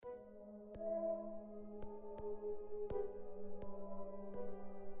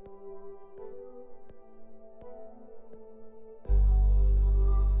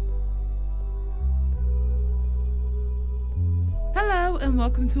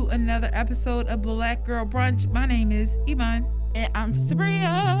welcome to another episode of Black Girl Brunch. My name is Iman. And I'm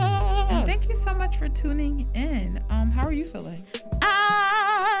Sabrina. And thank you so much for tuning in. How are you feeling?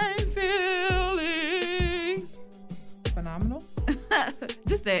 I'm feeling phenomenal.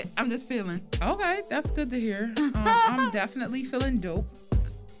 Just that. I'm just feeling. Okay, that's good to hear. I'm definitely feeling dope.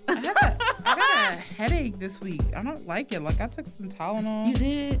 I got a headache this week. I don't like it. Like, I took some Tylenol. You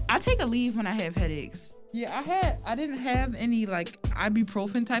did? I take a leave when I have headaches. Yeah, I didn't have any like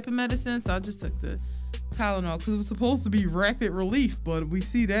ibuprofen type of medicine, so I just took the Tylenol because it was supposed to be rapid relief, but we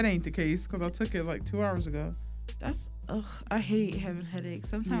see that ain't the case because I took it like 2 hours ago. I hate having headaches.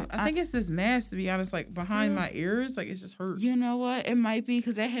 Sometimes I think it's this mass, to be honest, like behind my ears, like it's just hurt. You know what? It might be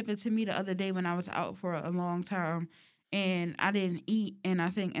because that happened to me the other day when I was out for a long time and I didn't eat, and I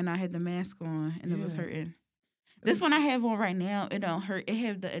had the mask on and it was hurting. This one I have on right now, it don't hurt. It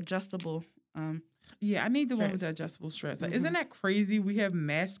have the adjustable. Yeah, I need the one with the adjustable straps. Like, isn't that crazy? We have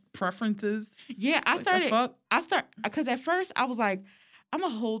mask preferences. Yeah, because at first I was like, I'm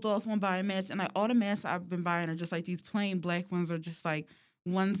going to hold off on buying masks. And like all the masks I've been buying are just like these plain black ones or just like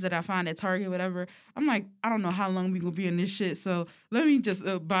ones that I find at Target, whatever. I'm like, I don't know how long we going to be in this shit. So let me just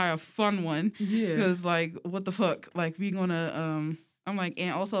buy a fun one. Yeah. Because like, what the fuck? Like we going to, I'm like,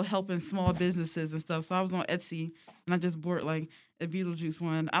 and also helping small businesses and stuff. So I was on Etsy and I just bought like a Beetlejuice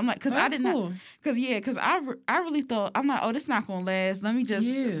one. I'm like, because I didn't, because I really thought, I'm like, oh, this not gonna last. Let me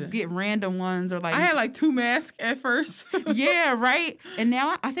just get random ones or like. I had like 2 masks at first. Yeah, right. And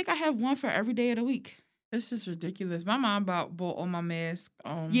now I think I have one for every day of the week. It's just ridiculous. My mom bought all my masks.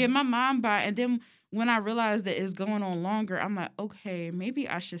 Yeah, my mom bought, and then when I realized that it's going on longer, I'm like, okay, maybe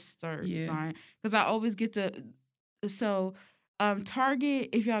I should start buying because I always get Target,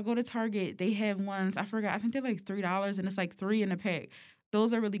 if y'all go to Target, they have ones, I forgot, I think they're like $3 and it's like 3 in a pack.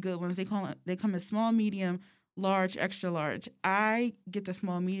 Those are really good ones. They come in small, medium, large, extra large. I get the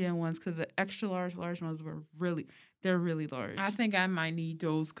small, medium ones because the extra large ones they're really large. I think I might need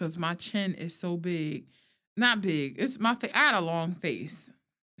those because my chin is so big. Not big. It's my face. I had a long face.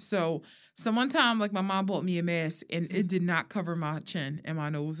 So one time, like my mom bought me a mask and it did not cover my chin and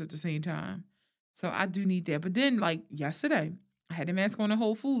my nose at the same time. So I do need that. But then like yesterday, I had a mask on at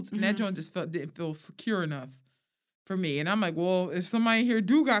Whole Foods, and that joint just didn't feel secure enough for me. And I'm like, well, if somebody here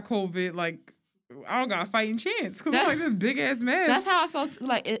got COVID, like, I don't got a fighting chance because I'm like this big ass mask. That's how I felt.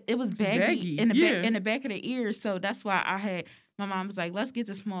 Like it was baggy in the back of the ears. So that's why my mom was like, let's get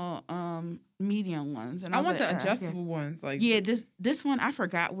the small, medium ones. And I want the adjustable ones. Like, yeah, this one I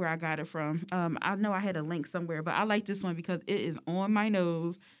forgot where I got it from. I know I had a link somewhere, but I like this one because it is on my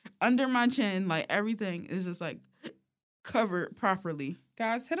nose, under my chin, like everything is just like covered properly.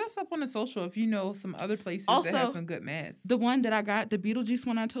 Guys, hit us up on the social if you know some other places that have some good masks. The one that I got, the Beetlejuice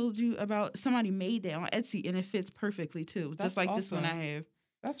one I told you about, somebody made that on Etsy and it fits perfectly too. That's just like awesome. This one I have.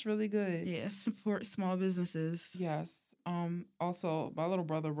 That's really good. Yeah, support small businesses. Yes. Also, my little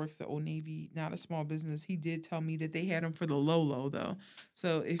brother works at Old Navy, not a small business. He did tell me that they had them for the low though.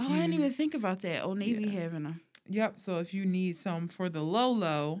 So if I didn't even think about that. Old Navy having them. Yep. So if you need some for the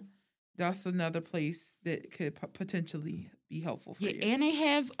low, that's another place that could potentially be helpful for you. Yeah, and they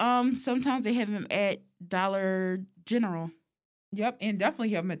have sometimes they have them at Dollar General. Yep, and definitely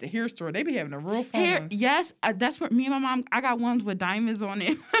have them at the hair store. They be having the real fun ones. Yes, that's where me and my mom. I got ones with diamonds on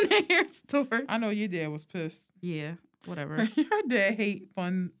it from the hair store. I know your dad was pissed. Yeah, whatever. Your dad hate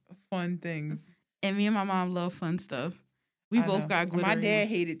fun things, and me and my mom love fun stuff. We both got glitter. My dad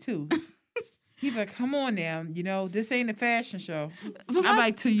hated too. He's like, come on now, this ain't a fashion show. I'm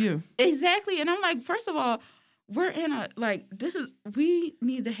like, to you. Exactly. And I'm like, first of all, we're in we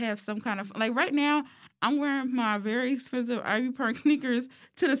need to have some kind of, like right now, I'm wearing my very expensive Ivy Park sneakers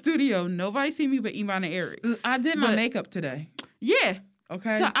to the studio. Nobody see me but Iman and Eric. I did my makeup today. Yeah.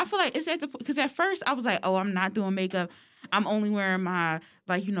 Okay. So I feel like it's because at first I was like, oh, I'm not doing makeup. I'm only wearing my,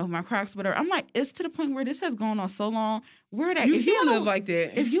 my Crocs, whatever. I'm like, it's to the point where this has gone on so long. Wear that. If you want to live like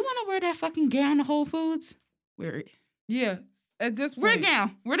that. If you want to wear that fucking gown to Whole Foods, wear it. Yeah. At this point. Wear the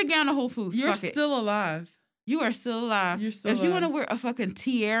gown. Wear the gown to Whole Foods. You're still alive. You are still alive. You're still alive. If you want to wear a fucking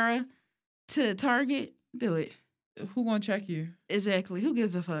tiara to Target, do it. Who gonna check you? Exactly. Who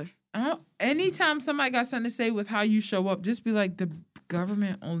gives a fuck? Anytime somebody got something to say with how you show up, just be like, the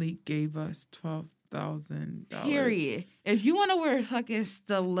government only gave us $12,000. Period. If you want to wear fucking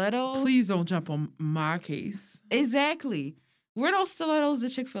stilettos, please don't jump on my case. Exactly. Wear those stilettos to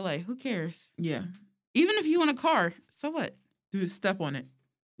Chick-fil-A. Who cares? Yeah. Even if you want a car, so what? Do it. Step on it.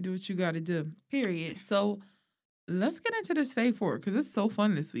 Do what you got to do. Period. So let's get into this Fave Four because it's so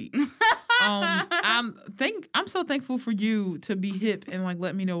fun this week. I'm so thankful for you to be hip and like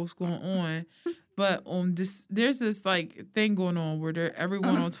let me know what's going on. But on this, there's this like thing going on where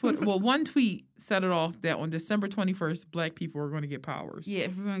everyone on Twitter. Well, one tweet set it off that on December 21st, Black people are going to get powers. Yeah,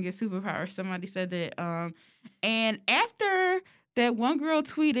 we're gonna get superpowers. Somebody said that. And after that one girl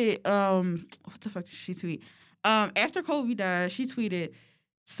tweeted, what the fuck did she tweet? After Kobe died, she tweeted,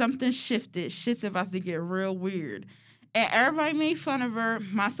 "Something shifted. Shit's about to get real weird." And everybody made fun of her,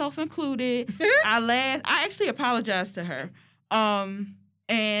 myself included. I laughed. I actually apologized to her.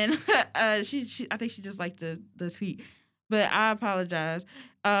 And she I think she just liked the tweet, but I apologize.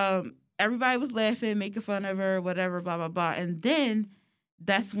 Everybody was laughing, making fun of her, whatever, blah blah blah. And then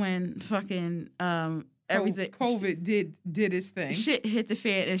that's when fucking everything COVID did its thing. Shit hit the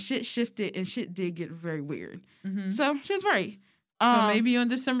fan and shit shifted and shit did get very weird. Mm-hmm. So she was right. So maybe on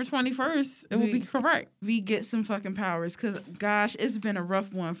December 21st, it will be correct. We get some fucking powers because, gosh, it's been a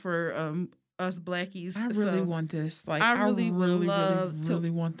rough one for us Blackies. I really want this. Like, I really would love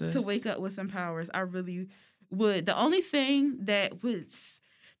really want this. To wake up with some powers. I really would. The only thing that was...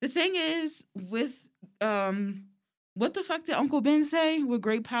 The thing is, with... what the fuck did Uncle Ben say? With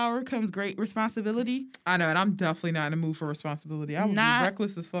great power comes great responsibility. I know, and I'm definitely not in the mood for responsibility. I would be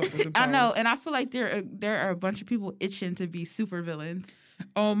reckless as fuck with the powers. I know, and I feel like there are a bunch of people itching to be super villains.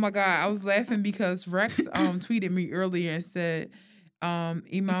 Oh my God, I was laughing because Rex tweeted me earlier and said,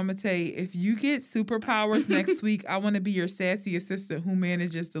 Imamate, if you get superpowers next week, I want to be your sassy assistant who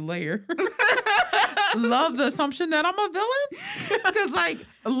manages the layer. Love the assumption that I'm a villain. Because, like,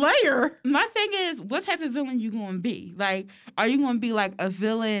 a layer. My thing is, what type of villain you going to be? Like, are you going to be, like, a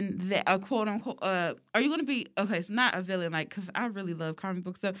villain that, a quote-unquote, are you going to be, okay, it's not a villain, like, because I really love comic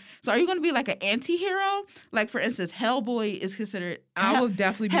book stuff. So are you going to be, like, an anti-hero? Like, for instance, Hellboy is considered... I will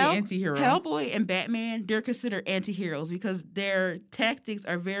definitely be an anti-hero. Hellboy and Batman, they're considered anti-heroes because their tactics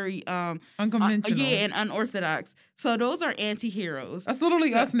are very... unconventional. And unorthodox. So those are anti-heroes. That's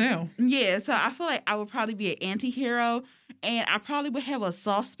literally us now. Yeah, so I feel like I would probably be an anti-hero, and I probably would have a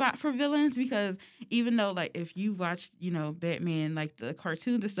soft spot for villains because even though, like, if you watched, Batman, like, the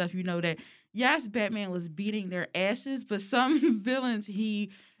cartoons and stuff, you know that, yes, Batman was beating their asses, but some villains he,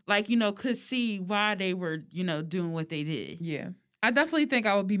 like, could see why they were, doing what they did. Yeah. I definitely think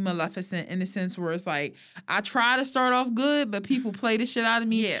I would be Maleficent in the sense where it's like, I try to start off good, but people play the shit out of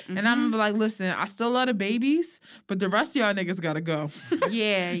me. Yeah. Mm-hmm. And I'm like, listen, I still love the babies, but the rest of y'all niggas gotta go.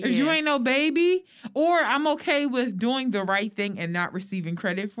 Yeah, If you ain't no baby, or I'm okay with doing the right thing and not receiving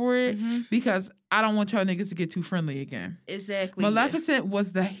credit for it because I don't want y'all niggas to get too friendly again. Exactly. Maleficent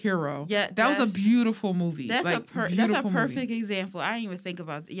was the hero. Yeah, that was a beautiful movie. That's a perfect example. I didn't even think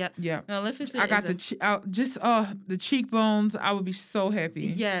about it. Yeah. Maleficent. I got the cheekbones. I would be so happy.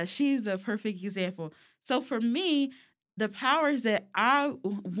 Yeah, she's the perfect example. So for me, the powers that I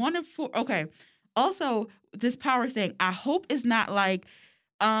wanted for also this power thing, I hope is not like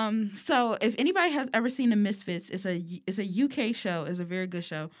so if anybody has ever seen The Misfits, it's a UK show, it's a very good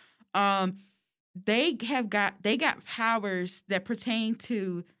show. They got powers that pertain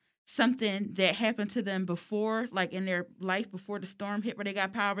to something that happened to them before, like in their life before the storm hit, where they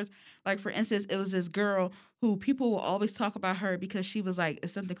got powers. Like, for instance, it was this girl who people will always talk about her because she was like,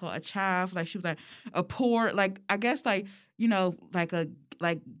 it's something called a child. Like, she was like a poor, like, I guess like,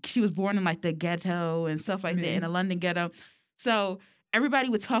 like she was born in like the ghetto and stuff like that, in a London ghetto. So everybody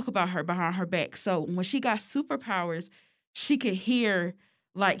would talk about her behind her back. So when she got superpowers, she could hear,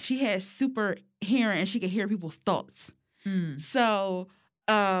 like, she had super hearing and she could hear people's thoughts. So,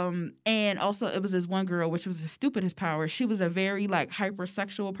 and also it was this one girl, which was the stupidest power. She was a very, like,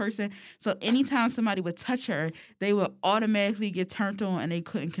 hypersexual person. So anytime somebody would touch her, they would automatically get turned on and they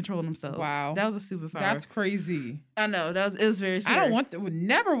couldn't control themselves. Wow. That was a superpower. That's crazy. I know. It was very scary. Would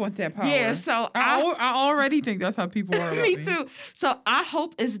never want that power. Yeah, so I already think that's how people are. Me too. So I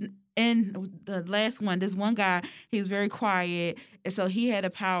hope is in the last one, this one guy, he was very quiet, and so he had a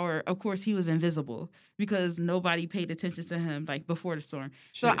power. Of course, he was invisible because nobody paid attention to him, like, before the storm.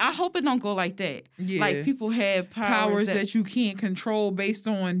 Shit. So I hope it don't go like that. Yeah. Like, people have powers that you can't control based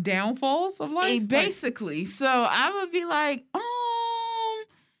on downfalls of life. Basically. So I would be like,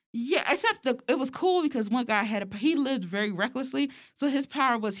 yeah, except it was cool because one guy he lived very recklessly, so his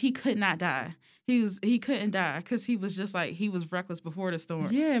power was he could not die. He couldn't die because he was just like, he was reckless before the storm.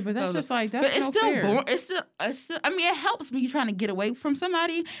 Yeah, but that's just like, that's no fair. It's still, I mean, it helps when you're trying to get away from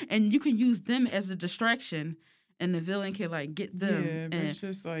somebody and you can use them as a distraction and the villain can, like, get them. Yeah, but it's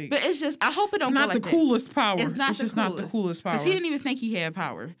just like... But it's just, I hope it don't go like that. It's not the coolest power. It's just not the coolest power. Because he didn't even think he had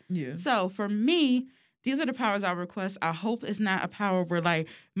power. Yeah. So for me, these are the powers I request. I hope it's not a power where like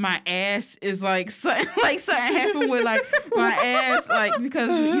my ass is like something happened with like my ass, like,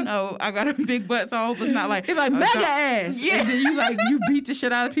 because you know I got a big butt, so I hope it's not like it's like mega ass. Yeah. And then you beat the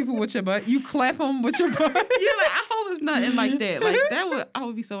shit out of people with your butt. You clap them with your butt. You're like, I hope it's nothing like that. Like I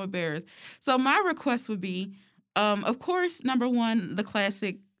would be so embarrassed. So my request would be, of course, number one, the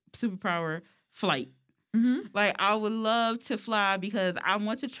classic superpower, flight. Mm-hmm. Like, I would love to fly because I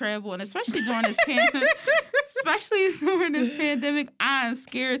want to travel, and especially during this pandemic, I'm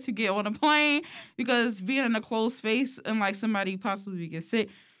scared to get on a plane because being in a closed space and like somebody possibly get sick,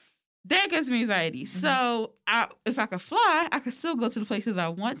 that gives me anxiety. Mm-hmm. So if I could fly, I could still go to the places I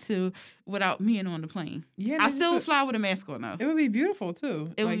want to without being on the plane. Yeah, I still would fly with a mask on though. It would be beautiful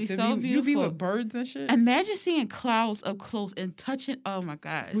too. It would be so beautiful. You'd be with birds and shit. Imagine seeing clouds up close and touching. Oh my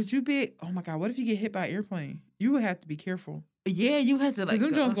gosh. Would you be? Oh my god. What if you get hit by an airplane? You would have to be careful. Yeah, you have to like. Because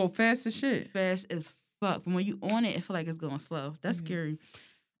them Jones go fast as shit. Fast as fuck. But when you on it, it feel like it's going slow. That's scary.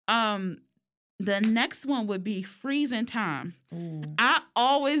 The next one would be freezing time. Ooh. I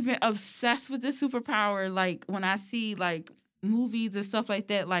always been obsessed with this superpower. Like when I see like movies and stuff like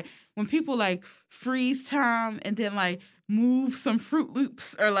that, like when people like freeze time and then like move some Fruit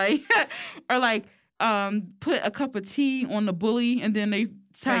Loops or like put a cup of tea on the bully and then they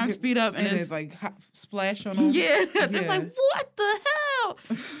time like, speed up and it's like hot splash on them. Yeah. It's like, what the hell?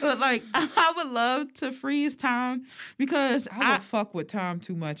 But like I would love to freeze time because I would fuck with time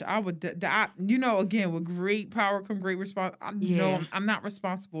too much. I would again, with great power come great response. I'm not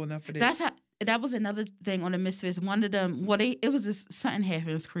responsible enough for this. That was another thing on the Misfits. One of them, something happened.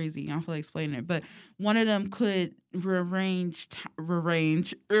 It was crazy. I don't feel like explaining it, but one of them could rearrange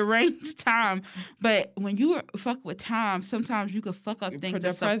time. But when you fuck with time, sometimes you could fuck up things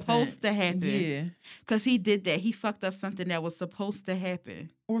that's supposed to happen. Yeah, because he did that. He fucked up something that was supposed to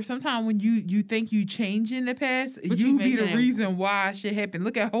happen. Or sometimes when you think you change in the past, you be the reason why shit happened.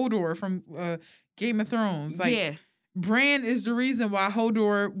 Look at Hodor from Game of Thrones. Like, yeah. Bran is the reason why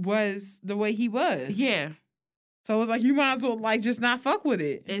Hodor was the way he was. Yeah. So it's like you might as well like just not fuck with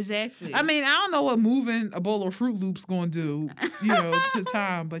it. Exactly. I mean, I don't know what moving a bowl of Fruit Loops gonna do, to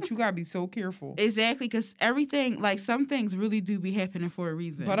time, but you gotta be so careful. Exactly, because everything, like some things really do be happening for a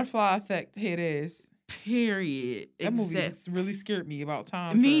reason. Butterfly Effect, head ass. Period. That movie really scared me about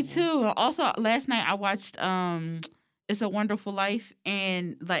time. Me too. Also, last night I watched It's a Wonderful Life,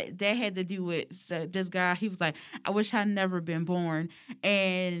 and like that had to do with this guy. He was like, I wish I'd never been born,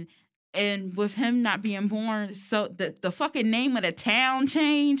 and with him not being born, so the fucking name of the town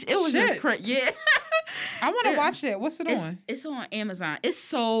changed. It was just crazy. Yeah. I want to watch that. What's it on? It's on Amazon. It's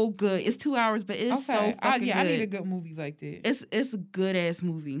so good. It's 2 hours, but it's so fucking good. I need a good movie like that. It's a good ass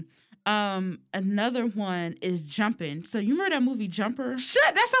movie. Another one is Jumping. So you remember that movie Jumper?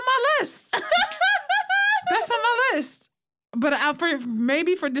 Shit, that's on my list. That's on my list. But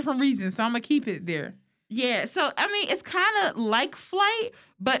maybe for different reasons, so I'm going to keep it there. Yeah, so, I mean, it's kind of like Flight,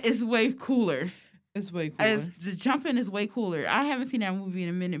 but it's way cooler. It's way cooler. The Jumping is way cooler. I haven't seen that movie in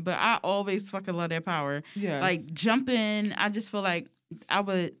a minute, but I always fucking love that power. Yeah. Like, jumping, I just feel like I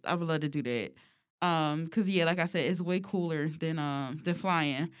would love to do that. Cause yeah, like I said, it's way cooler than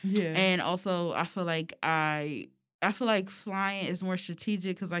flying. Yeah. And also I feel like flying is more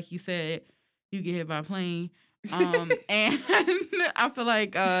strategic because like you said, you get hit by a plane. And I feel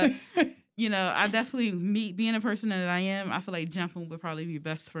like I definitely being a person that I am, I feel like jumping would probably be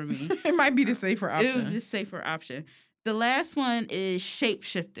best for me. It might be the safer option. It would be the safer option. The last one is shape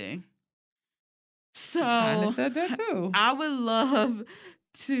shifting. So I kind of said that too. I would love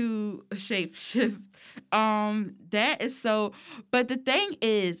to shape shift. That is so. But the thing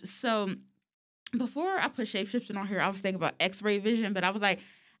is, so before I put shape shifting on here, I was thinking about X-ray vision, but I was like,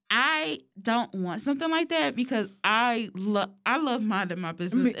 I don't want something like that because I love minding my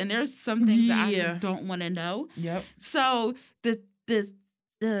business, and there's some things that I just don't want to know. Yep. So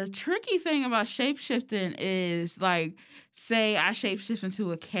the tricky thing about shape-shifting is, like, say I shape-shift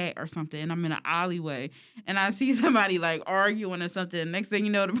into a cat or something, and I'm in an alleyway, and I see somebody, like, arguing or something. Next thing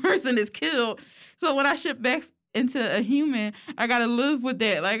you know, the person is killed. So when I shift back into a human, I got to live with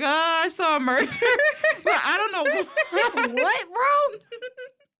that. Like, I saw a murder. But I don't know what, bro?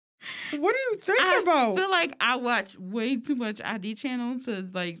 What are you thinking about? I feel like I watch way too much ID channel to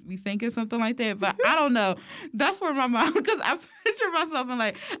like be thinking something like that, but I don't know. That's where my mind, because I picture myself in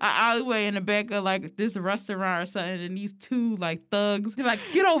like an alleyway in the back of like this restaurant or something, and these two like thugs. They're like,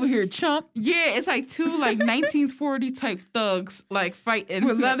 get over here, chump. Yeah, it's like two like 1940 type thugs like fighting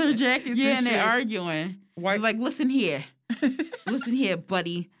with leather jackets. Yeah, and shit. They're arguing. White. Like, listen here,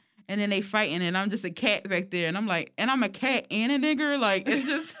 buddy. And then they fighting, and I'm just a cat back there, and I'm like, and I'm a cat and a nigger. Like, it's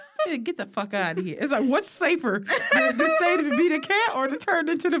just. Yeah, get the fuck out of here. It's like, what's safer? To stay to be the cat or to turn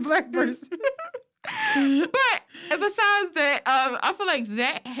into the black person? But besides that, I feel like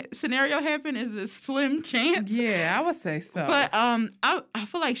that scenario happen is a slim chance. Yeah, I would say so. But I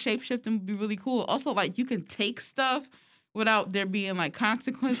feel like shapeshifting would be really cool. Also, like you can take stuff without there being like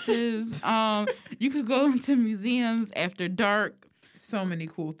consequences. You could go into museums after dark. So many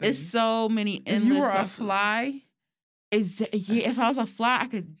cool things. It's so many endless. If you were a fly. Yeah, if I was a fly, I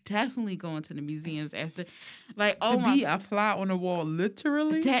could definitely go into the museums after. Like, be a fly on the wall,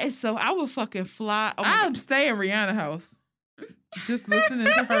 literally. That is so. I would fucking fly. Oh I'd stay in Rihanna's house, just listening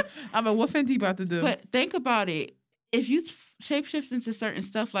to her. I'm like, what Fenty about to do? But think about it. If you shapeshift into certain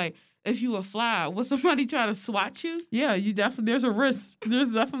stuff, like if you a fly, will somebody try to swat you? Yeah, you definitely. There's a risk.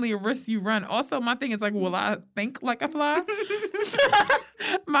 There's definitely a risk you run. Also, my thing is like, will I think like a fly?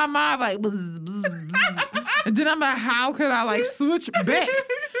 My mind like, bzz, bzz, bzz. And then I'm like, how could I like switch back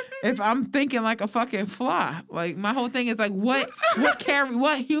if I'm thinking like a fucking fly? Like my whole thing is like, what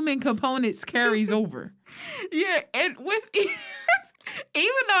human components carries over? Yeah, and with even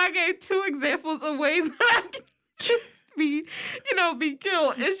though I gave 2 examples of ways that I can just be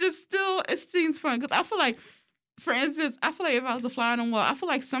killed, it's just still it seems fun because I feel like. For instance, I feel like if I was a fly on the wall, I feel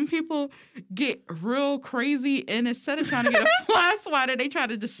like some people get real crazy and instead of trying to get a fly swatter, they try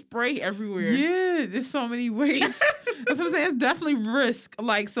to just spray everywhere. Yeah, there's so many ways. That's what I'm saying. It's definitely risk.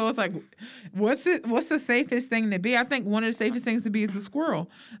 Like, so it's like, what's the safest thing to be? I think one of the safest things to be is a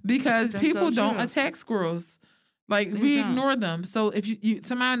squirrel because people don't attack squirrels. Like, we ignore them. So if you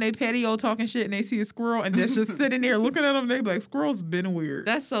somebody on their patio talking shit and they see a squirrel and that's just sitting there looking at them, they be like, squirrel's been weird.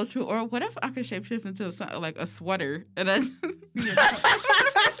 That's so true. Or what if I could shapeshift into something like a sweater? And that's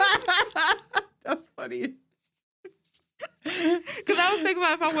funny. Because I was thinking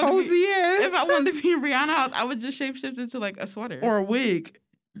about if I wanted to be in Rihanna's house, I would just shapeshift into like a sweater. Or a wig.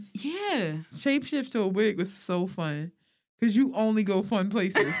 Yeah. Shapeshift to a wig was so fun. Because you only go fun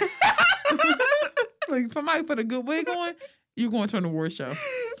places. Like, if somebody put a good wig on, you're going to an award show.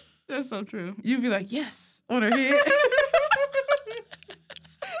 That's so true. You'd be like, yes, on her head. I'm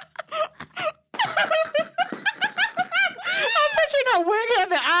picturing a wig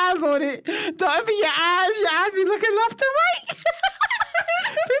having eyes on it. Don't be your eyes be looking left to right.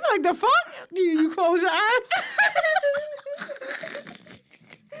 People like, the fuck? You close your eyes?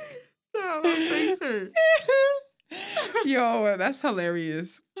 No, my face hurt. Yo, that's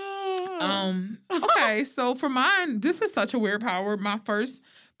hilarious. Okay, so for mine, this is such a weird power. My first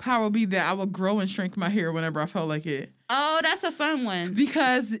power would be that I would grow and shrink my hair whenever I felt like it. Oh, that's a fun one.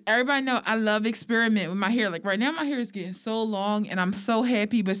 Because everybody know I love experiment with my hair. Like right now my hair is getting so long and I'm so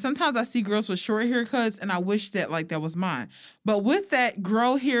happy. But sometimes I see girls with short haircuts and I wish that like that was mine. But with that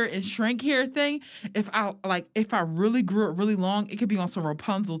grow hair and shrink hair thing, if I really grew it really long, it could be on some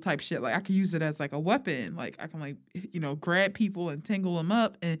Rapunzel type shit. Like I could use it as like a weapon. Like I can like, grab people and tangle them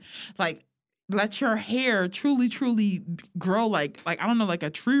up and like let your hair truly, truly grow like I don't know, like a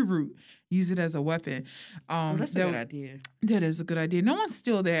tree root. Use it as a weapon. That's a good idea. That is a good idea. No one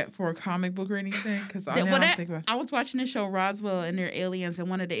steal that for a comic book or anything. Because I was watching the show Roswell and their aliens, and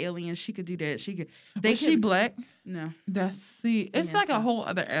one of the aliens, she could do that. Was she black? No. It's like a whole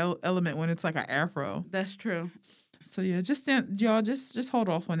other element when it's like an afro. That's true. So yeah, just hold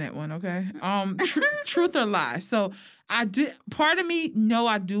off on that one, okay? Truth or lie. So part of me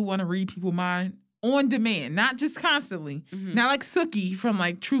I do want to read people's mind on demand, not just constantly. Mm-hmm. Not like Sookie from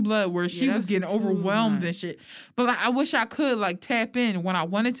like True Blood where she was getting overwhelmed and shit. But like I wish I could like tap in when I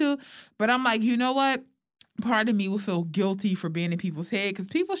wanted to. But I'm like, you know what? Part of me would feel guilty for being in people's head because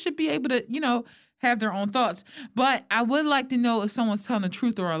people should be able to, have their own thoughts. But I would like to know if someone's telling the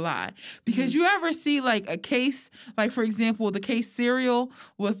truth or a lie. Because you ever see like a case, like for example, the case Serial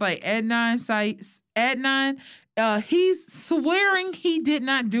with like Adnan, he's swearing he did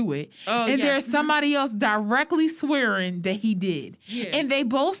not do it. And there's somebody else directly swearing that he did. Yeah. And they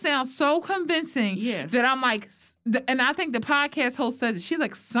both sound so convincing that I'm like, and I think the podcast host said that she's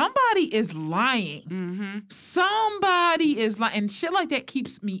like, somebody is lying. Mm-hmm. Somebody is lying. And shit like that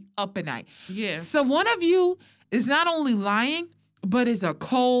keeps me up at night. Yeah. So one of you is not only lying, but is a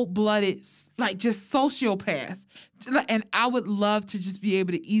cold-blooded, like just sociopath. And I would love to just be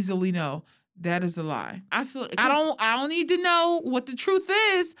able to easily know that is a lie. I don't need to know what the truth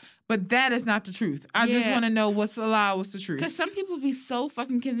is, but that is not the truth. I just want to know what's a lie, what's the truth. Because some people be so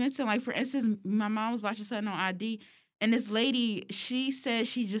fucking convincing. Like, for instance, my mom was watching something on ID, and this lady, she said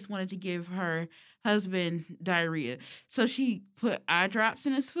she just wanted to give her husband diarrhea. So she put eye drops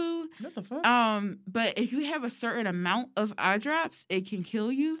in his food. What the fuck? But if you have a certain amount of eye drops, it can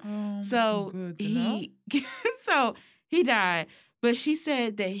kill you. So he died. But she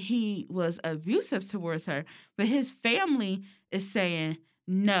said that he was abusive towards her. But his family is saying,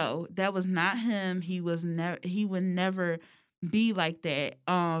 no, that was not him. He was never. He would never be like that.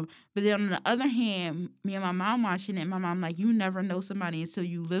 But then on the other hand, me and my mom watching it. My mom like, you never know somebody until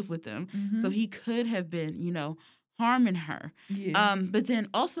you live with them. Mhm. So he could have been, harming her. Yeah. But then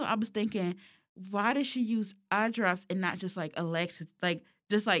also I was thinking, why did she use eye drops and not just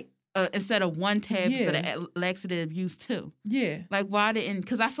like instead of one tab instead of laxative, use two? Yeah. Like, why didn't?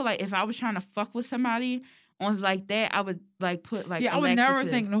 Because I feel like if I was trying to fuck with somebody on like that, I would like put like Yeah, a I would never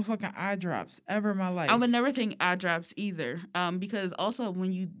laxative. think no fucking eye drops ever in my life. I would never think eye drops either. Because also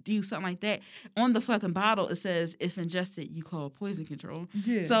when you do something like that, on the fucking bottle it says if ingested, you call poison control.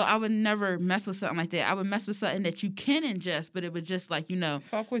 Yeah. So I would never mess with something like that. I would mess with something that you can ingest, but it would just like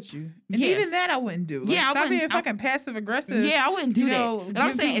fuck with you. And Yeah. even that I wouldn't do. Like, Yeah, I stop being wouldn't- fucking passive aggressive. yeah, I wouldn't do you that. know, And I'm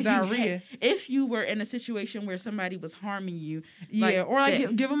give saying people diarrhea. if you were in a situation where somebody was harming you, Yeah, or like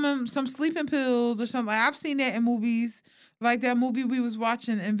that. give them some sleeping pills or something. Like, I've seen that in movies. Like that movie we was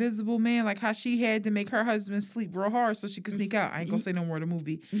watching, Invisible Man, like how she had to make her husband sleep real hard so she could sneak out. I ain't gonna say no more of the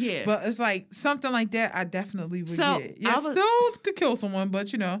movie. yeah. But it's like something like that I definitely would So, get. Yeah, I was- still could kill someone,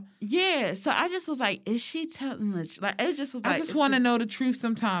 but Yeah, so I just was like, is she telling the truth? Like, it just was like, I just want to know the truth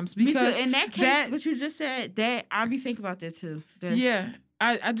sometimes Me too. because In that case, that- what you just said, that I be thinking about that too. That- yeah.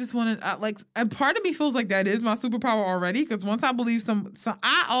 I just want to like, and part of me feels like that is my superpower already because once I believe so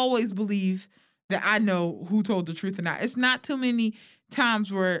I always believe that I know who told the truth or not. It's not too many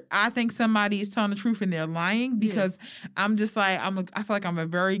times where I think somebody is telling the truth and they're lying because I'm just like I feel like I'm a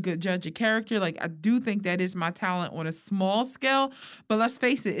very good judge of character. Like I do think that is my talent on a small scale, but let's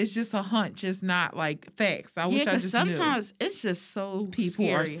face it, it's just a hunch. It's not like facts. I wish I 'cause just sometimes it's just so people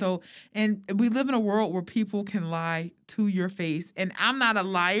scary. are so, and we live in a world where people can lie to your face, and I'm not a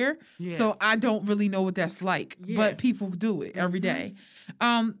liar, Yeah. so I don't really know what that's like. Yeah. But people do it every day.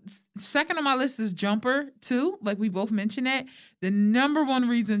 Second on my list is Jumper too. Like we both mentioned that. The number one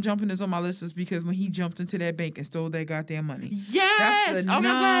reason Jumping is on my list is because when he jumped into that bank and stole that goddamn money. Yes. That's the oh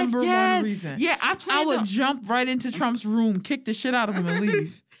my number God. Yes. one reason. Yeah, I would jump right into Trump's room, kick the shit out of him, and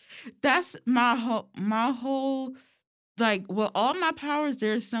leave. That's my whole like with all my powers,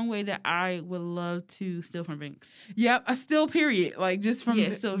 there's some way that I would love to steal from banks. Yep, a steal period. Like just from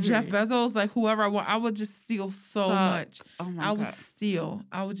still Jeff period. Bezos, like whoever I want, I would just steal so much. Oh my I God. would steal.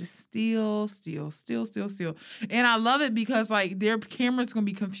 I would just steal. And I love it because like their camera's gonna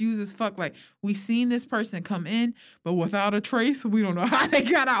be confused as fuck. Like we seen this person come in, but without a trace, we don't know how they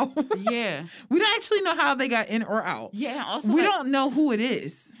got out. Yeah. We don't actually know how they got in or out. Yeah, and also We like, don't know who it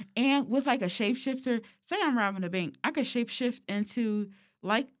is. and with like a shapeshifter, say I'm robbing a bank, I could shapeshift into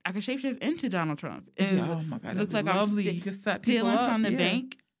Donald Trump. And Yeah, oh my God, look that'd be like lovely. I'm You could set people stealing up, from the yeah.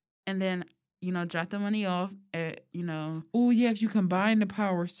 bank and then, drop the money off at, Oh, yeah, if you combine the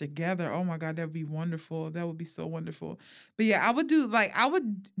powers together, oh my God, that would be wonderful. That would be so wonderful. But yeah, I would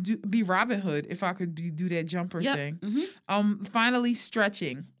be Robin Hood if I could do that jumper Yep. thing. Mhm. Finally,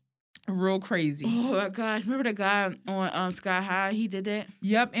 stretching. Real crazy. Oh my gosh. Remember the guy on Sky High? He did that?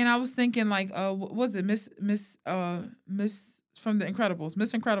 Yep, and I was thinking like, what was it Miss from the Incredibles?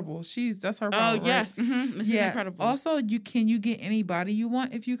 Miss Incredible. That's her power, Oh, right? yes. Mrs. Yeah. Incredible. Also, can you get any body you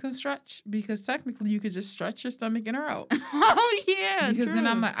want if you can stretch? Because technically, you could just stretch your stomach in or out. Oh, yeah. Because then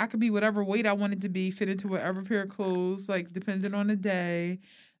true. I could be whatever weight I wanted to be, fit into whatever pair of clothes, like depending on the day.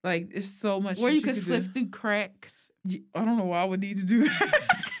 Like it's so much. Or that you could do. slip through cracks. I don't know why I would need to do that.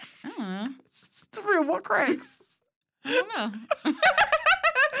 I don't know. It's real. What cracks? I don't know.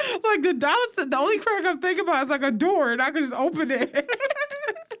 Like the only crack I'm thinking about is like a door, and I could just open it.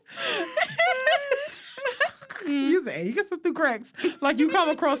 You can slip through cracks. Like you come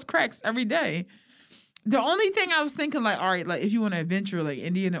across cracks every day. The only thing I was thinking, like, all right, like if you want to adventure, like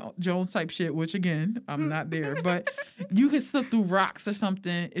Indiana Jones type shit, which again, I'm not there, but you could slip through rocks or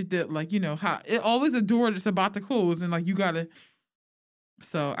something. If that, like, how it always a door that's about to close, and like you gotta.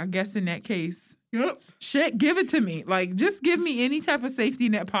 So I guess in that case, Yep. shit, give it to me. Like, just give me any type of safety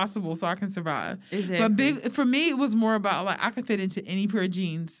net possible so I can survive. Exactly. But for me, it was more about like I could fit into any pair of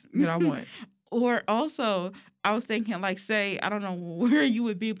jeans that I want. Or also, I was thinking, like, say, I don't know where you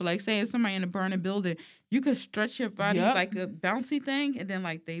would be, but like, say if somebody in a burning building, you could stretch your body Yep. like a bouncy thing, and then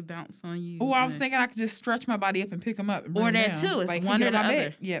like they bounce on you. Oh, I was and- thinking I could just stretch my body up and pick them up. And bring Or them that down. too. It's like one get or on the my other.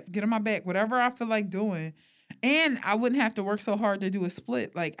 back. Yep, get on my back. Whatever I feel like doing. And I wouldn't have to work so hard to do a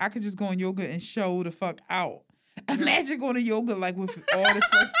split. Like I could just go on yoga and show the fuck out. Imagine going to yoga like with all this.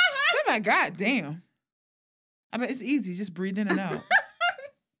 Like, oh my God, damn. I mean, it's easy. Just breathe in and out.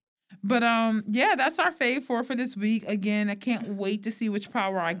 But yeah, that's our fave for this week. Again, I can't wait to see which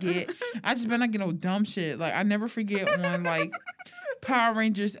power I get. I just better not get no dumb shit. Like I never forget on like Power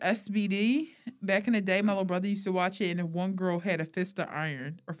Rangers SBD back in the day. My little brother used to watch it, and then one girl had a fist of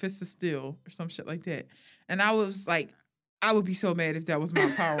iron or fist of steel or some shit like that. And I was like, I would be so mad if that was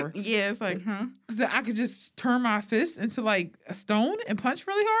my power. Yeah, it's like, huh? Because I could just turn my fist into like a stone and punch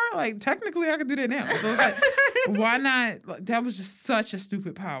really hard. Like technically, I could do that now. So it's like, why not? Like, that was just such a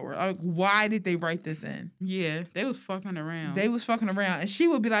stupid power. Like, why did they write this in? Yeah, they was fucking around. They was fucking around, and she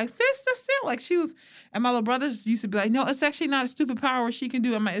would be like, "Fist of steel," like she was. And my little brothers used to be like, "No, it's actually not a stupid power. She can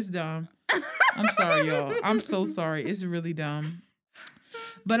do it." I'm like, "It's dumb." I'm sorry, y'all. I'm so sorry. It's really dumb.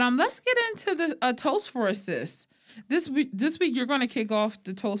 But let's get into the toast for assist. This week you're going to kick off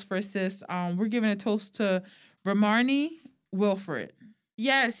the toast for assist. We're giving a toast to Ramarni Wilfred.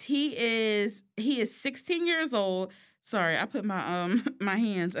 Yes, he is 16 years old. Sorry, I put my my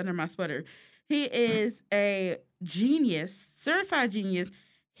hands under my sweater. He is a genius, certified genius.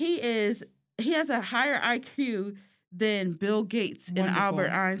 He has a higher IQ than Bill Gates and Wonderful.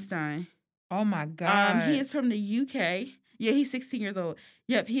 Albert Einstein. Oh my God. He is from the UK. Yeah, he's 16 years old.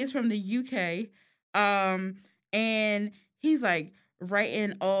 Yep, he is from the UK. And he's like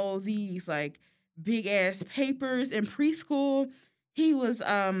writing all these like big ass papers in preschool. He was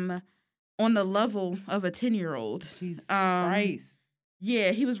on the level of a 10-year-old. Jesus Christ.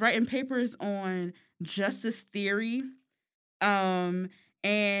 Yeah, he was writing papers on justice theory. And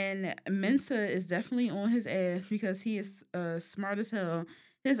Mensa is definitely on his ass because he is smart as hell.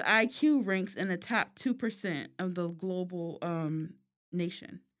 His IQ ranks in the top 2% of the global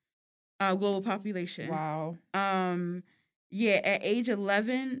global population. Wow. Yeah, at age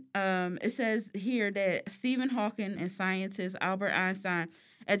 11, it says here that Stephen Hawking and scientist Albert Einstein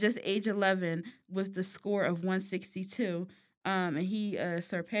at just age 11 with the score of 162, and he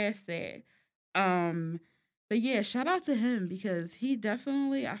surpassed that. But yeah, shout out to him because he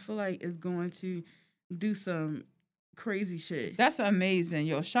definitely, I feel like, is going to do some crazy shit. That's amazing,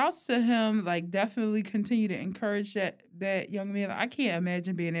 yo. Shouts to him. Like, definitely continue to encourage that young man. I can't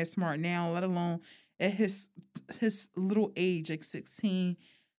imagine being that smart now, let alone at his little age, like 16.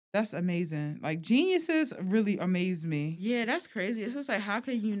 That's amazing. Like, geniuses really amaze me. Yeah, that's crazy. It's just like, how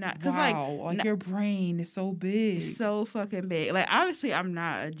can you not? Cause wow, like your brain is so big, so fucking big. Like, obviously, I'm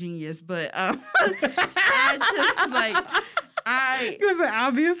not a genius, but I just like. Is it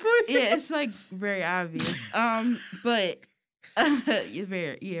obviously? Yeah, it's like very obvious. But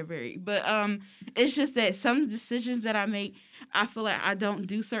very. But it's just that some decisions that I make, I feel like I don't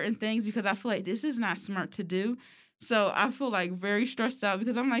do certain things because I feel like this is not smart to do. So I feel like very stressed out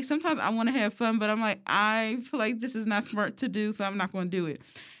because I'm like, sometimes I want to have fun, but I'm like, I feel like this is not smart to do, so I'm not going to do it.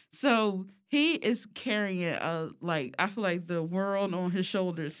 So he is carrying like, I feel like the world on his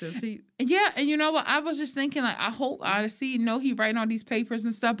shoulders because he. Yeah, and you know what? I was just thinking, like, I hope, honestly, he writing all these papers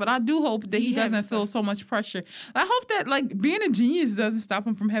and stuff, but I do hope that he doesn't feel so much pressure. I hope that, like, being a genius doesn't stop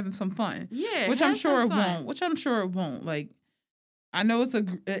him from having some fun. Yeah, which I'm sure it won't. Like, I know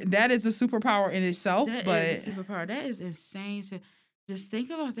that is a superpower in itself, but is a superpower. That is insane to just think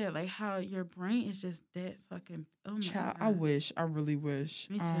about that. Like how your brain is just that fucking. Oh my God. I really wish.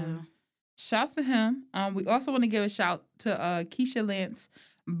 Me too. Shouts to him. We also want to give a shout to Keisha Lance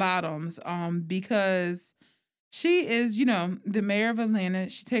Bottoms, because she is, the mayor of Atlanta.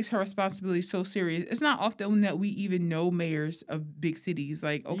 She takes her responsibility so serious. It's not often that we even know mayors of big cities.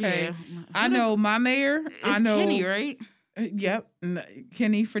 Like, okay, yeah. I know my mayor. I know Kenny, right? Yep,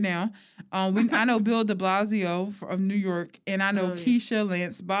 Kenny for now. I know Bill de Blasio of New York, and I know Keisha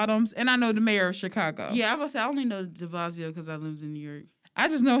Lance Bottoms, and I know the mayor of Chicago. Yeah, I was say I only know de Blasio because I lived in New York. I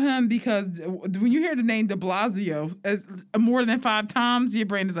just know him because when you hear the name de Blasio more than 5 times, your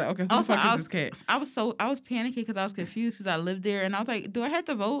brain is like, okay, who the fuck is this cat? I was panicking because I was confused because I lived there, and I was like, do I have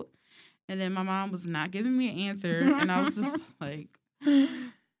to vote? And then my mom was not giving me an answer, and I was just like.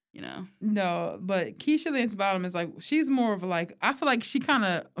 No, but Keisha Lance Bottom is like, she's more of like, I feel like she kind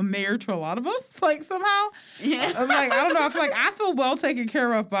of a mayor to a lot of us, like somehow. Yeah. Like, I don't know. I feel well taken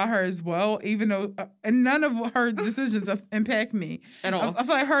care of by her as well, even though, and none of her decisions impact me at all. I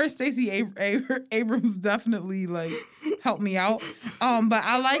feel like her, Stacey Abrams definitely like helped me out. But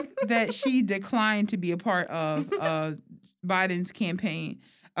I like that she declined to be a part of Biden's campaign,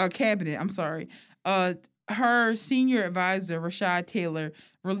 cabinet. I'm sorry. Her senior advisor, Rashad Taylor,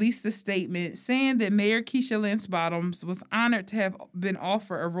 released a statement saying that Mayor Keisha Lance Bottoms was honored to have been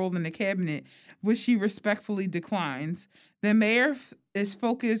offered a role in the cabinet, which she respectfully declines. The mayor's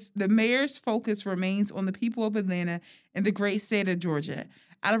focus remains on the people of Atlanta and the great state of Georgia.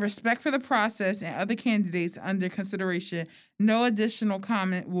 Out of respect for the process and other candidates under consideration, no additional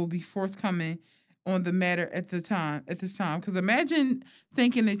comment will be forthcoming on the matter at this time. Because imagine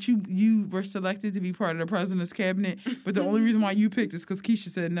thinking that you were selected to be part of the president's cabinet, but the only reason why you picked is because Keisha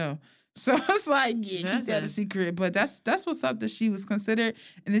said no. So it's like, yeah, keep that a secret. But that's what's up, that she was considered.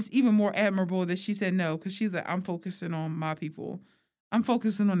 And it's even more admirable that she said no, because she's like, I'm focusing on my people. I'm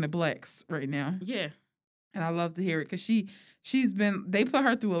focusing on the blacks right now. Yeah. And I love to hear it, because they put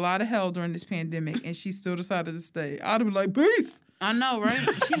her through a lot of hell during this pandemic, and she still decided to stay. I'd have been like, peace. I know, right?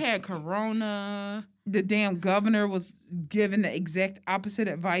 She had corona. The damn governor was giving the exact opposite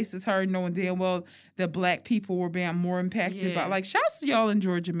advice as her, knowing damn well that black people were being more impacted by. Like, shouts to y'all in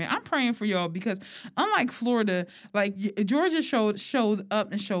Georgia, man. I'm praying for y'all, because unlike Florida, like, Georgia showed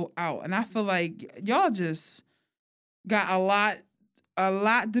up and showed out, and I feel like y'all just got a lot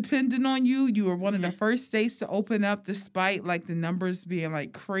dependent on you. You were one of the first states to open up, despite like the numbers being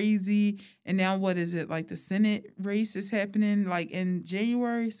like crazy. And now what is it? Like the Senate race is happening like in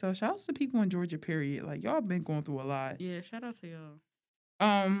January. So shout out to people in Georgia, period. Like, y'all been going through a lot. Yeah, shout out to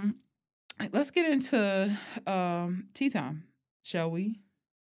y'all. Let's get into tea time, shall we?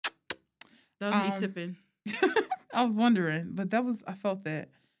 That was me sipping. I was wondering, but I felt that.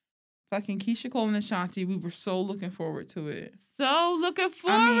 Fucking Keisha Cole and Ashanti, we were so looking forward to it. So looking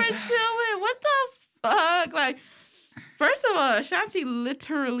forward to it. What the fuck? Like, first of all, Ashanti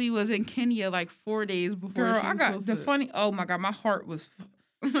literally was in Kenya like 4 days before. Girl, I got the funny. Oh my god, my heart was.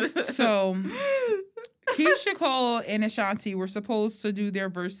 So, Keisha Cole and Ashanti were supposed to do their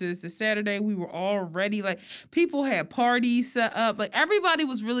verses this Saturday. We were all ready. Like, people had parties set up. Like, everybody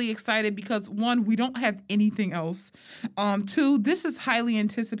was really excited because, one, we don't have anything else. Two, this is highly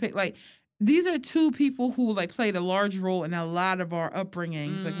anticipated. Like, these are two people who like played a large role in a lot of our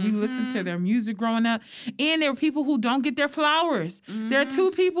upbringings. Like, we listened to their music growing up, and there are people who don't get their flowers. There are two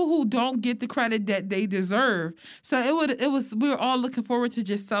people who don't get the credit that they deserve. So we were all looking forward to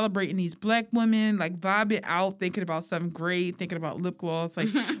just celebrating these black women, like vibing out, thinking about 7th grade, thinking about lip gloss. Like,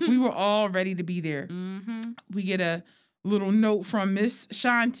 we were all ready to be there. We get a little note from Miss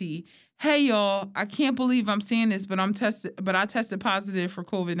Shanti. Hey y'all, I can't believe I'm saying this, but I tested positive for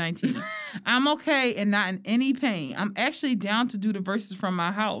COVID-19. I'm okay and not in any pain. I'm actually down to do the verses from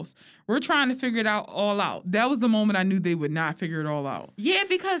my house. We're trying to figure it all out. That was the moment I knew they would not figure it all out. Yeah,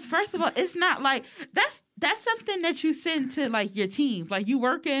 because first of all, it's not like that's something that you send to like your team. Like, you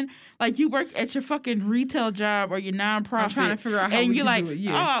work at your fucking retail job or your nonprofit. I'm trying to figure out how and we you're can like, do it.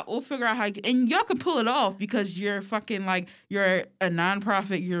 Yeah. We'll figure out how. And y'all can pull it off because you're fucking like you're a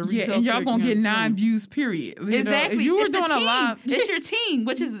nonprofit. You're a retail. Yeah, and y'all gonna get 9 views. Period. Exactly. If you were it's doing a live, it's your team,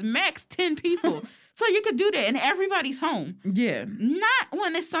 which is max 10 people. So you could do that, and everybody's home. Yeah. Not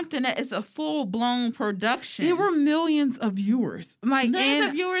when it's something that is a full-blown production. There were millions of viewers. Like, millions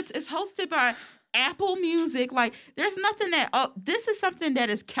of viewers. It's hosted by Apple Music. Like, there's nothing that... this is something that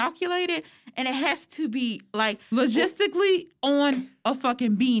is calculated, and it has to be, like... logistically on a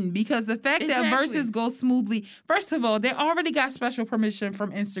fucking bean, because the fact that verses go smoothly... First of all, they already got special permission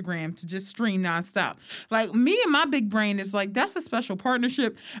from Instagram to just stream nonstop. Like, me and my big brain is like, that's a special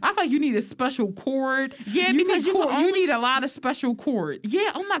partnership. I feel like you need a special cord. Yeah, because you need a lot of special cords.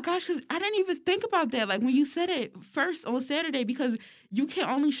 Yeah, oh my gosh, because I didn't even think about that. Like, when you said it first on Saturday, because you can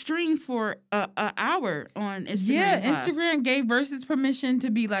only stream for an hour on Instagram. Yeah, Live. Instagram gave verses permission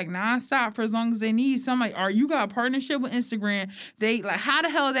to be like nonstop for as long as they need. So I'm like, you got a partnership with Instagram? They like, how the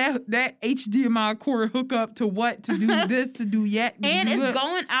hell that HDMI cord hook up to what to do this to do yet? And it's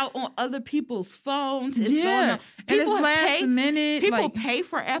going out on other people's phones. It's going on. And it's last minute. People pay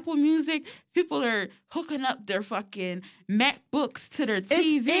for Apple Music. People are hooking up their fucking MacBooks to their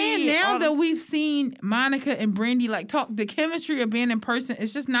TV. And now that we've seen Monica and Brandy like talk, the chemistry of being in person,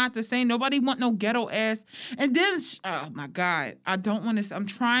 it's just not the same. Nobody want no ghetto ass. And then, oh my God, I don't want to. I'm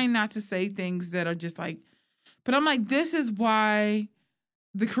trying not to say things that are just like, but I'm like, this is why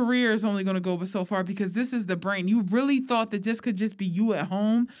the career is only going to go but so far, because this is the brain. You really thought that this could just be you at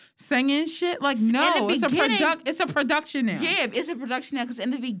home singing shit? Like, no, it's a production now. Yeah, it's a production now, because in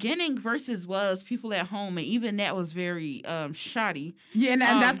the beginning, verses was people at home, and even that was very shoddy. Yeah, and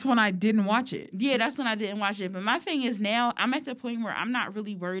that's when I didn't watch it. Yeah, that's when I didn't watch it. But my thing is now, I'm at the point where I'm not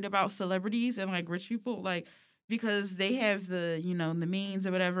really worried about celebrities and like rich people, like, because they have the, the means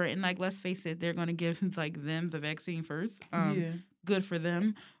or whatever, and like, let's face it, they're going to give like them the vaccine first. Yeah. Good for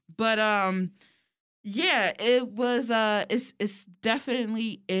them. But yeah, it was it's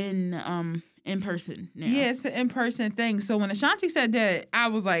definitely in person now. Yeah, it's an in-person thing. So when Ashanti said that, I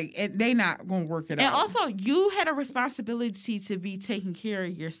was like, they not gonna work it out. And also, you had a responsibility to be taking care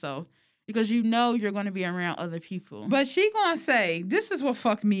of yourself, because you know you're going to be around other people. But she gonna say, this is what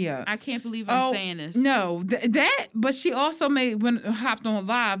fucked me up. I can't believe I'm saying this. No, but she also hopped on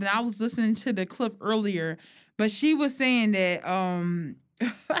live, and I was listening to the clip earlier, but she was saying that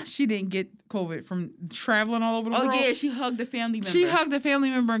she didn't get COVID from traveling all over the world. Oh, yeah, she hugged the family member. She hugged the family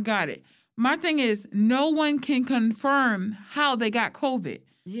member and got it. My thing is, no one can confirm how they got COVID.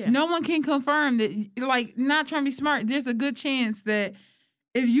 Yeah. No one can confirm that, like, not trying to be smart. There's a good chance that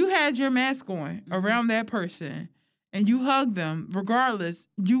if you had your mask on around that person and you hugged them, regardless,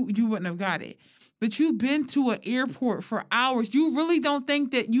 you wouldn't have got it. But you've been to an airport for hours. You really don't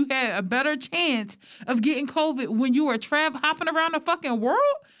think that you had a better chance of getting COVID when you were hopping around the fucking world?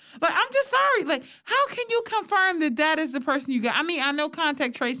 Like, I'm just sorry. Like, how can you confirm that that is the person you got? I mean, I know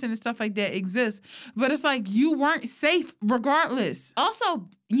contact tracing and stuff like that exists, but it's like you weren't safe regardless. Also,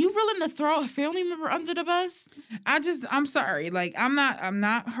 you willing to throw a family member under the bus? I'm sorry. Like, I'm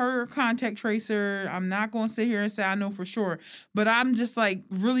not her contact tracer. I'm not going to sit here and say I know for sure, but I'm just like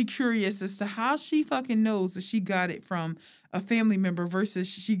really curious as to how she fucking knows that she got it from a family member versus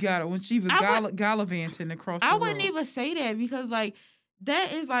she got it when she was gallivanting across the world. I wouldn't even say that because, like,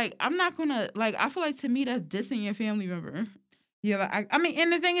 that is, like, I'm not going to, like, I feel like to me that's dissing your family member. Yeah, like, I mean,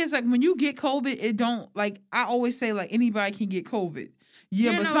 and the thing is, like, when you get COVID, it don't, like, I always say, like, anybody can get COVID.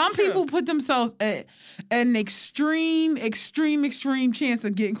 Yeah, but some people put themselves at an extreme chance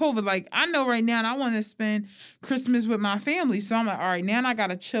of getting COVID. Like, I know right now, and I want to spend Christmas with my family, so I'm like, all right, now I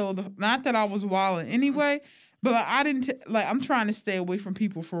got to chill. Not that I was wilding anyway, but like, I didn't, I'm trying to stay away from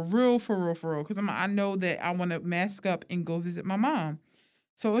people for real, because I know that I want to mask up and go visit my mom.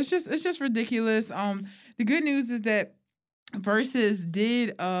 So it's just ridiculous. The good news is that Versus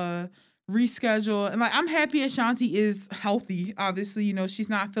did reschedule, and like I'm happy Ashanti is healthy. Obviously, you know, she's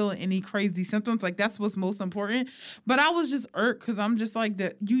not feeling any crazy symptoms. Like that's what's most important. But I was just irked because I'm just like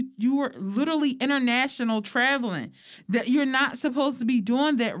that. You were literally international traveling. That you're not supposed to be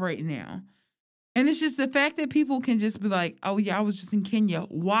doing that right now. And it's just the fact that people can just be like, "Oh yeah, I was just in Kenya."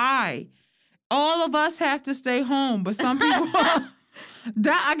 Why? All of us have to stay home, but some people.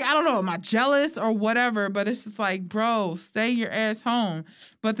 I don't know, am I jealous or whatever, but it's just like, bro, stay your ass home.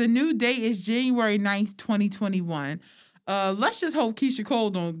 But the new date is January 9th, 2021. Let's just hope Keisha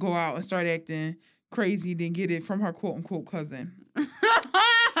Cole don't go out and start acting crazy, then get it from her quote-unquote cousin.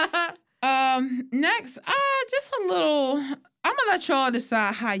 Next, just a little, I'm going to let y'all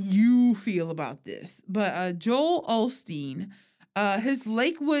decide how you feel about this. But Joel Osteen, his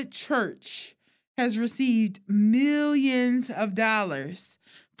Lakewood church has received millions of dollars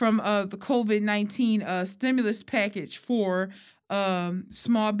from the COVID-19 stimulus package for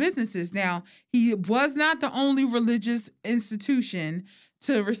small businesses. Now, he was not the only religious institution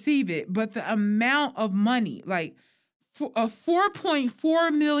to receive it, but the amount of money, like a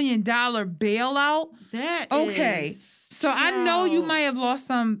 $4.4 million bailout. So I know you might have lost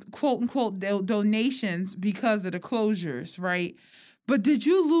some quote-unquote donations because of the closures, right? But did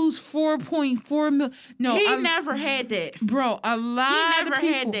you lose $4.4 million? No, he never had that, bro. A lot he never of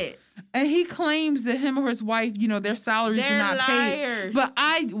people had that, and he claims that him or his wife, you know, their salaries are not paid. But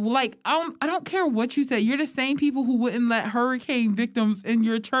I don't care what you say. You're the same people who wouldn't let hurricane victims in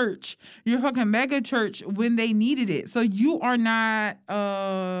your church, your fucking mega church, when they needed it. So you are not,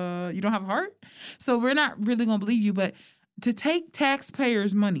 you don't have a heart. So we're not really gonna believe you. But to take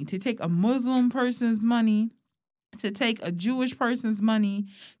taxpayers' money, to take a Muslim person's money, to take a Jewish person's money,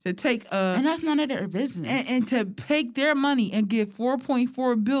 to take and that's none of their business, and to take their money and give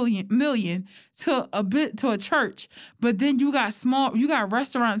 $4.4 million to a church, but then you got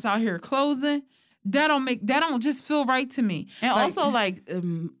restaurants out here closing. That don't just feel right to me. And like, also like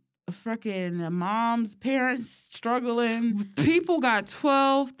freaking moms, parents struggling. People got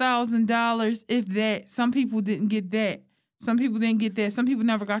 $12,000 if that. Some people didn't get that. Some people didn't get that. Some people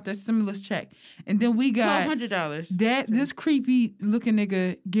never got that stimulus check. And then we got $1,200. This creepy looking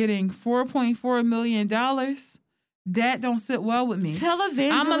nigga getting $4.4 million. That don't sit well with me.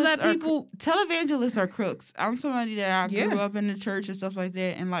 Televangelists are crooks. I'm somebody that I grew up in the church and stuff like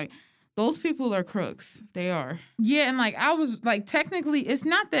that, and like those people are crooks. They are. Yeah, and like I was like, technically, it's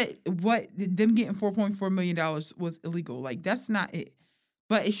not that them getting $4.4 million was illegal. Like that's not it.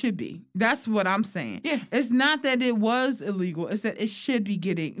 But it should be. That's what I'm saying. Yeah. It's not that it was illegal. It's that it should be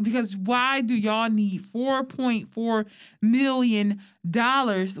getting. Because why do y'all need $4.4 million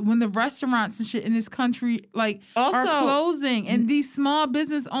when the restaurants and shit in this country are closing? And these small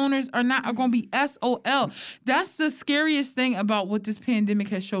business owners are going to be SOL. That's the scariest thing about what this pandemic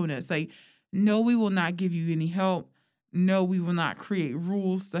has shown us. Like, no, we will not give you any help. No, we will not create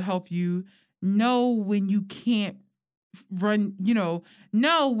rules to help you. No, when you can't run,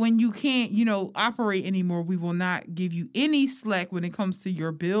 no, when you can't, operate anymore, we will not give you any slack when it comes to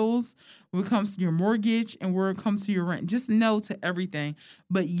your bills, when it comes to your mortgage, and when it comes to your rent. Just no to everything.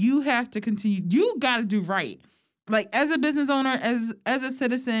 But you have to continue. You got to do right. Like, as a business owner, as a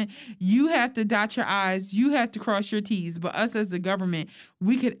citizen, you have to dot your I's. You have to cross your T's. But us as the government,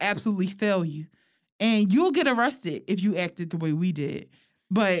 we could absolutely fail you. And you'll get arrested if you acted the way we did.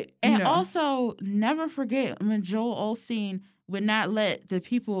 But, also, never forget when Joel Osteen would not let the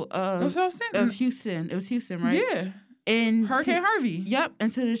people of Houston, it was Houston, right? Yeah. And Hurricane Harvey. Yep,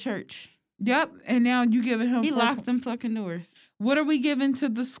 into the church. Yep. And now you giving him... He locked them fucking doors. What are we giving to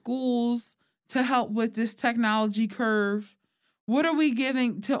the schools to help with this technology curve? What are we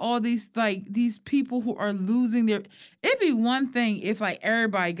giving to all these people who are losing their... It'd be one thing if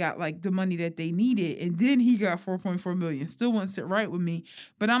everybody got the money that they needed, and then he got $4.4 million. Still wouldn't sit right with me.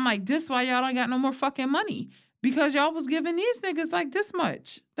 But I'm like, this why y'all don't got no more fucking money. Because y'all was giving these niggas this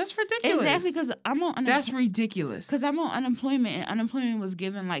much. That's ridiculous. Exactly, because I'm on... That's ridiculous. Because I'm on unemployment, and unemployment was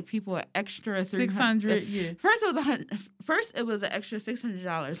giving people an extra $600. Yeah. First it was First it was an extra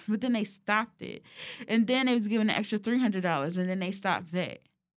 $600, but then they stopped it, and then they was giving an extra $300, and then they stopped that.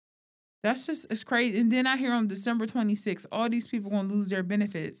 That's just, it's crazy. And then I hear on December 26th, all these people gonna lose their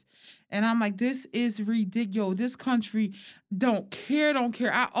benefits, and I'm like, this is ridiculous. This country don't care.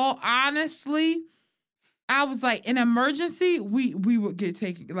 Honestly, I was like, in emergency, we would get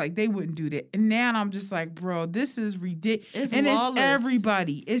taken. They wouldn't do that. And now I'm just like, bro, this is ridiculous. And lawless.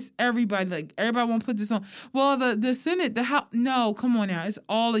 It's everybody. Everybody won't put this on. Well, the Senate, the House, no, come on now. It's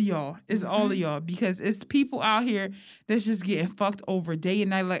all of y'all. It's all of y'all. Because it's people out here that's just getting fucked over day and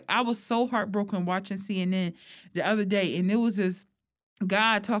night. I was so heartbroken watching CNN the other day. And it was this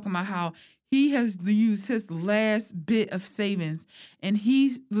guy talking about how he has used his last bit of savings. And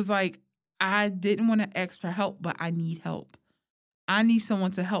he was like, I didn't want to ask for help, but I need help. I need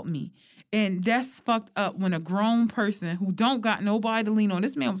someone to help me. And that's fucked up when a grown person who don't got nobody to lean on,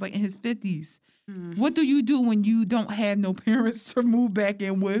 this man was in his 50s. What do you do when you don't have no parents to move back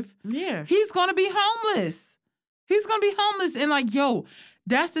in with? Yeah. He's going to be homeless. And yo,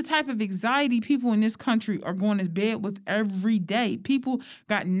 that's the type of anxiety people in this country are going to bed with every day. People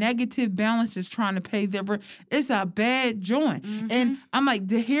got negative balances trying to pay their rent. It's a bad joint. And I'm like,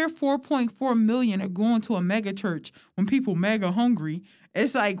 to hear 4.4 million are going to a mega church when people mega hungry,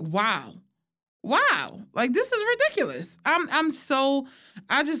 it's like, wow. This is ridiculous. I'm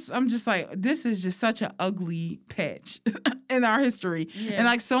just like, this is just such an ugly patch in our history. Yeah.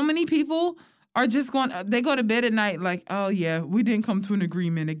 And so many people are just they go to bed at night oh yeah, we didn't come to an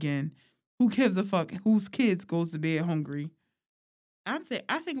agreement again. Who gives a fuck whose kids goes to bed hungry? I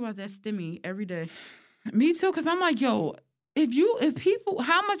think about that stimmy every day. Me too, because I'm like, yo, if people,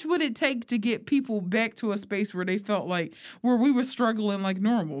 how much would it take to get people back to a space where they felt where we were struggling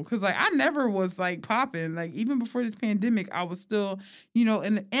normal? Because I never was popping. Even before this pandemic, I was still,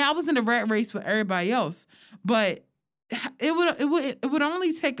 and I was in the rat race with everybody else. But it would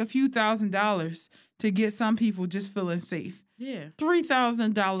only take a few $1,000s to get some people just feeling safe. Yeah.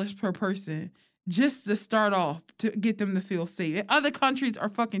 $3,000 per person just to start off to get them to feel safe. And other countries are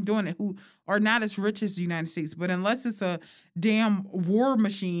fucking doing it who are not as rich as the United States, but unless it's a damn war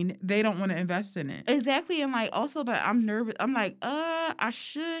machine, they don't want to invest in it. Exactly. And also that I'm nervous. I'm I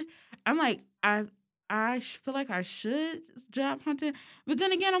should. I'm I feel like I should job hunting, but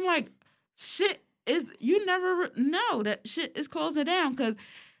then again, I'm shit. You never know that shit is closing down, because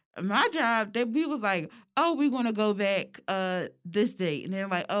my job, we was oh, we're going to go back this date. And they're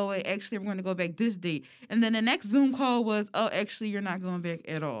oh, wait, actually, we're going to go back this date. And then the next Zoom call was, oh, actually, you're not going back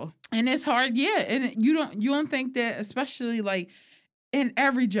at all. And it's hard, yeah. And you don't think that, especially in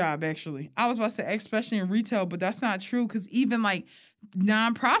every job, actually. I was about to say, especially in retail, but that's not true, because even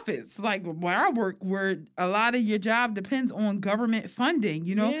nonprofits where I work, where a lot of your job depends on government funding,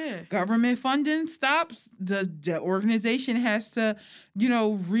 Yeah. Government funding stops, the organization has to,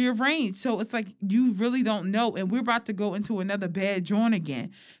 rearrange. So it's you really don't know. And we're about to go into another bad joint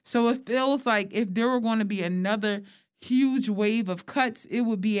again. So it feels like if there were going to be another huge wave of cuts, it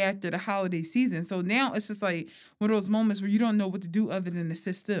would be after the holiday season. So now it's just one of those moments where you don't know what to do other than to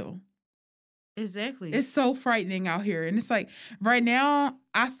sit still. Exactly. It's so frightening out here. And it's right now,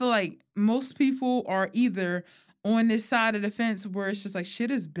 I feel most people are either on this side of the fence where it's just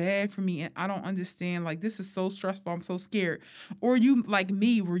shit is bad for me and I don't understand. This is so stressful. I'm so scared. Or you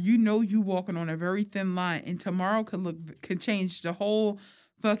me, where you walking on a very thin line and tomorrow could change the whole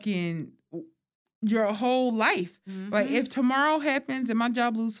fucking your whole life. If tomorrow happens and my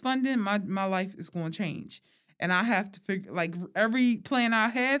job lose funding, my life is going to change. And I have to figure, every plan I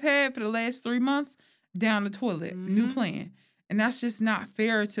have had for the last 3 months, down the toilet. New plan. And that's just not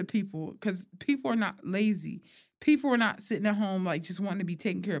fair to people because people are not lazy. People are not sitting at home like just wanting to be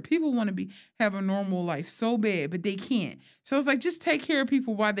taken care of. People want to have a normal life so bad, but they can't. So it's like just take care of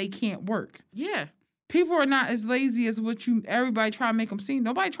people while they can't work. Yeah. People are not as lazy as everybody try to make them seem.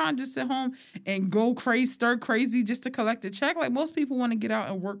 Nobody trying to just sit home and go crazy, stir crazy just to collect a check. Like most people want to get out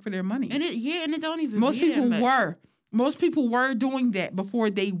and work for their money. And it don't even. Most people were doing that before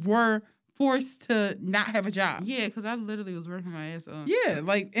they were forced to not have a job. Yeah, because I literally was working my ass off. Yeah,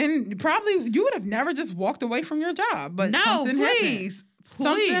 like, and probably you would have never just walked away from your job, but something happened.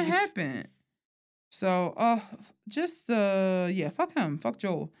 Something happened. So, fuck him, fuck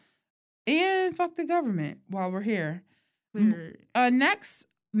Joel, and fuck the government while we're here. Next,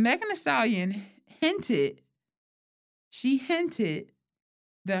 Megan Thee Stallion hinted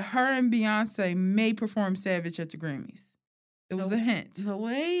that her and Beyonce may perform Savage at the Grammys. It was a hint. The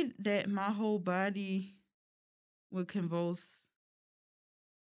way that my whole body would convulse.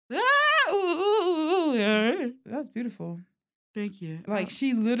 That's beautiful. Thank you. Like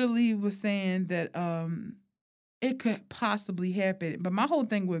she literally was saying that it could possibly happen. But my whole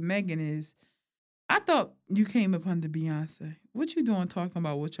thing with Megan is I thought you came up under Beyonce. What you doing talking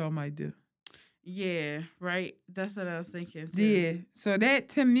about what y'all might do? Yeah, right. That's what I was thinking too. Yeah. So that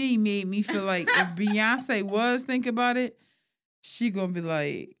to me made me feel like if Beyonce was thinking about it, she gonna be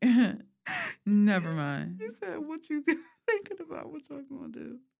like, never mind. You said what you thinking about? What y'all gonna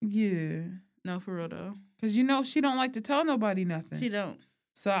do? Yeah. No, for real though. Cause she don't like to tell nobody nothing. She don't.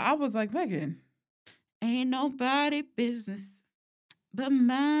 So I was like, Megan, ain't nobody business but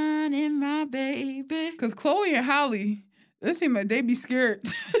mine and my baby. Cause Chloe and Holly, it seems like they be scared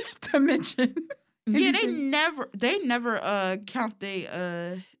to mention. Yeah, they never count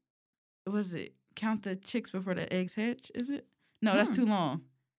count the chicks before the eggs hatch, is it? No, that's too long.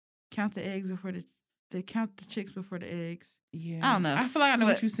 Count the eggs before they count the chicks before the eggs. Yeah. I don't know. I feel like I know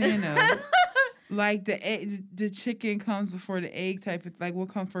what you're saying though. Like the chicken comes before the egg type of like what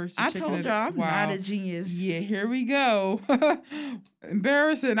comes first? The I chicken told y'all I'm not a genius. Yeah, here we go.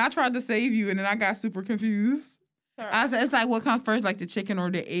 Embarrassing. I tried to save you and then I got super confused. I said it's like what comes first, like the chicken or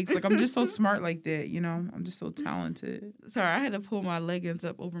the eggs. Like I'm just so smart like that, you know. I'm just so talented. Sorry, I had to pull my leggings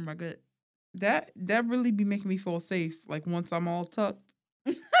up over my gut. That really be making me feel safe. Like once I'm all tucked.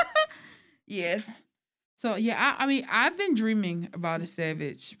 Yeah. So yeah, I mean I've been dreaming about a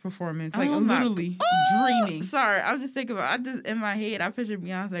Savage performance. Like literally dreaming. Sorry, I'm just thinking about. In my head I picture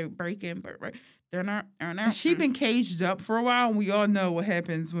Beyonce breaking, but right. She been caged up for a while, and we all know what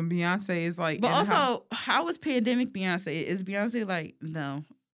happens when Beyonce is like. But also, how is pandemic Beyonce? Is Beyonce like, no,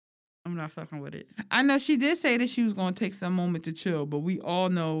 I'm not fucking with it? I know she did say that she was gonna take some moment to chill, but we all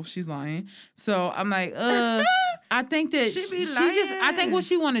know she's lying. So I'm like, I think that I think what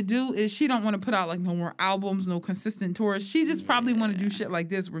she want to do is she don't want to put out like no more albums, no consistent tours. She just probably want to do shit like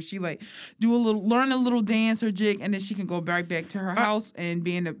this where she like learn a little dance or jig, and then she can go back to her house and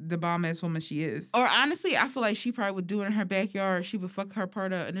being the bomb ass woman she is. Or honestly, I feel like she probably would do it in her backyard. She would fuck her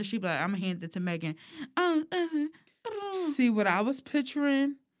part up, and then she'd be like, I'm gonna hand it to Megan. See what I was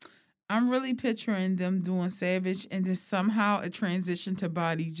picturing? I'm really picturing them doing Savage and then somehow a transition to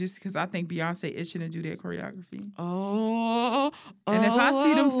Body just because I think Beyonce itching to do that choreography. And if I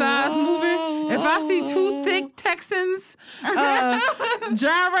see them thighs moving, if I see two thick Texans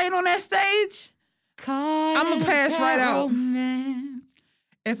gyrate on that stage, I'm going to pass right out.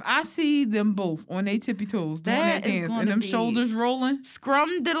 If I see them both on their tippy toes doing that dance and them shoulders rolling.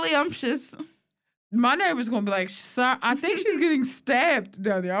 Scrum-diddly-umptious. My neighbor's gonna be like, sorry, I think she's getting stabbed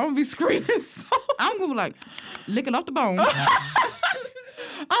down there. I'm gonna be screaming so. I'm gonna be like, licking off the bone. I'm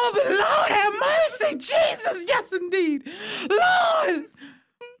gonna be, Lord have mercy, Jesus, yes indeed, Lord.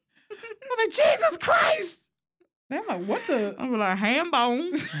 I'm like, Jesus Christ. I'm like, what the? I'm like, ham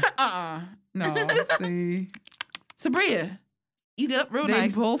bones. No, see, Sabria. Eat it up real They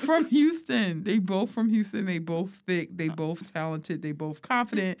nice. both from Houston. They both thick. They both talented. They both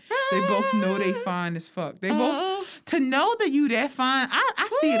confident. They both know they fine as fuck. They both, to know that you that fine,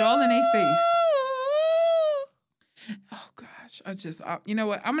 I see it all in their face. Oh, gosh. You know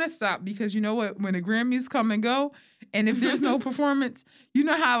what? I'm going to stop because you know what? When the Grammys come and go, and if there's no performance, you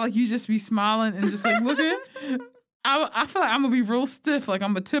know how like you just be smiling and just like looking? I feel like I'm going to be real stiff. Like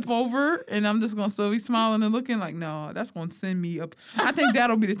I'm going to tip over and I'm just going to still be smiling and looking like, no, that's going to send me up. I think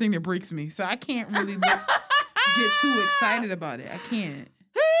that'll be the thing that breaks me. So I can't really get too excited about it. I can't.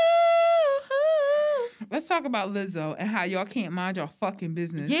 Let's talk about Lizzo and how y'all can't mind your fucking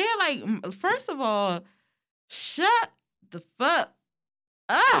business. Yeah, like, first of all, shut the fuck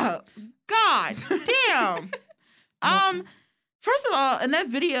up. God damn. First of all, in that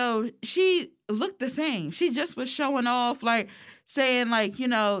video, she looked the same. She just was showing off, like saying, like, you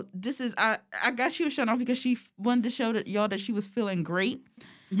know, this is I guess she was showing off because she wanted to show that y'all that she was feeling great.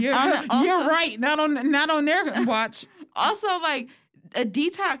 You're right. Not on their watch. Also, like, a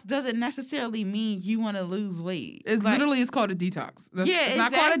detox doesn't necessarily mean you want to lose weight. It like, literally is called a detox. It's not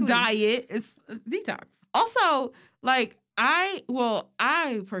exactly. called a diet. It's a detox. Also, like,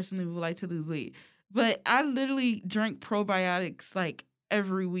 I personally would like to lose weight, but I literally drink probiotics like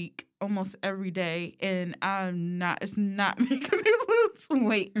every week, almost every day, and it's not making me lose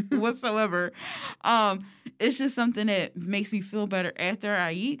weight whatsoever. It's just something that makes me feel better after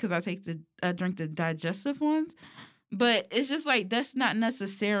I eat because I drink the digestive ones. But it's just like, that's not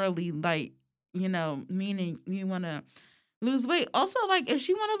necessarily like, you know, meaning you want to lose weight. Also, like, if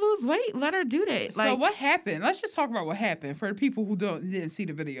she want to lose weight, let her do that. Like, so what happened? Let's just talk about what happened for the people who didn't see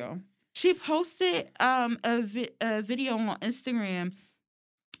the video. She posted a video on Instagram,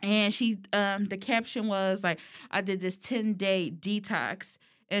 and she the caption was like, I did this 10-day detox,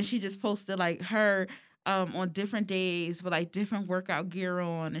 and she just posted like her on different days with like different workout gear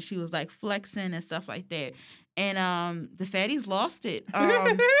on, and she was like flexing and stuff like that. And the fatties lost it.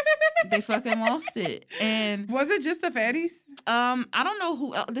 They fucking lost it. And was it just the fatties? I don't know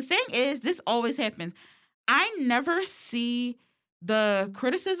who else. The thing is, this always happens. I never see the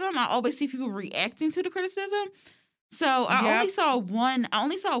criticism. I always see people reacting to the criticism. So I only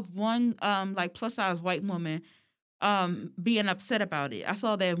saw one like plus size white woman being upset about it. I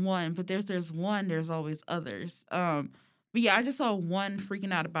saw that one, but there's one, there's always others. But yeah, I just saw one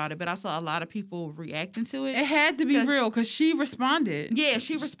freaking out about it, but I saw a lot of people reacting to it. It had to be real because she responded. Yeah,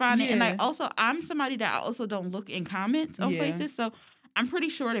 she responded. Yeah. And like, also, I'm somebody that I also don't look in comments on places. So I'm pretty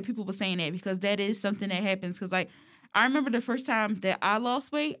sure that people were saying that because that is something that happens. Because like, I remember the first time that I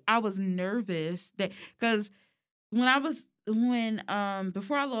lost weight, I was nervous that because before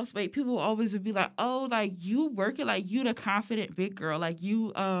I lost weight, people always would be like, oh, like you working, like you the confident big girl, like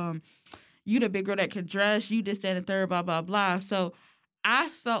you the big girl that can dress, you this, that, and third, blah, blah, blah. So I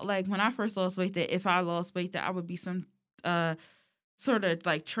felt like when I first lost weight that if I lost weight that I would be some sort of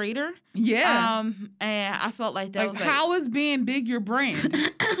like traitor. Yeah. And I felt like that was like, how is being big your brand?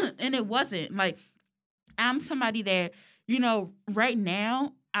 And it wasn't. Like, I'm somebody that, you know, right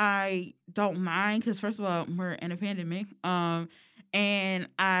now I don't mind because first of all, we're in a pandemic. And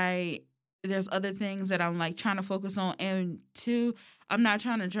there's other things that I'm like trying to focus on. And two, I'm not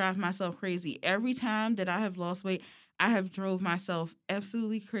trying to drive myself crazy. Every time that I have lost weight, I have drove myself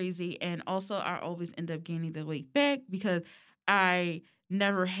absolutely crazy. And also I always end up gaining the weight back because I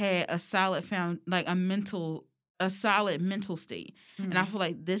never had a solid mental state. Mm-hmm. And I feel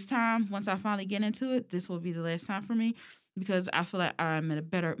like this time, once I finally get into it, this will be the last time for me because I feel like I'm in a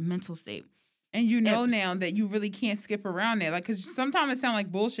better mental state. And you know now that you really can't skip around that. Like, because sometimes it sounds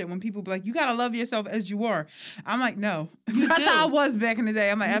like bullshit when people be like, you got to love yourself as you are. I'm like, no. That's how I was back in the day.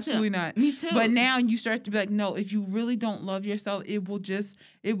 I'm like, absolutely not. Me too. But now you start to be like, no, if you really don't love yourself, it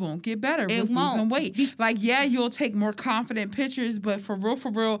won't get better with losing weight. Like, yeah, you'll take more confident pictures, but for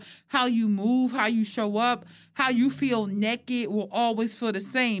real, how you move, how you show up, how you feel naked will always feel the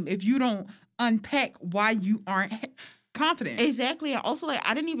same if you don't unpack why you aren't confident. Exactly. And also, like,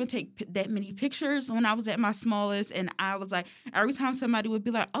 I didn't even take that many pictures when I was at my smallest. And I was like, every time somebody would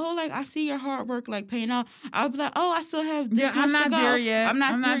be like, oh, like, I see your hard work, like, paying off. I would be like, oh, I still have this much I'm not to go. there yet. I'm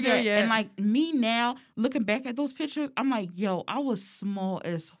not there yet. And, like, me now, looking back at those pictures, I'm like, yo, I was small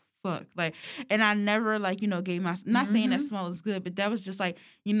as fuck. Like, and I never, like, you know, gave my, not saying that small is good, but that was just, like,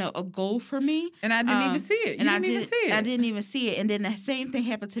 you know, a goal for me. And I didn't even see it. I didn't even see it. And then the same thing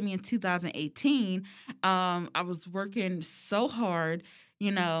happened to me in 2018. I was working so hard,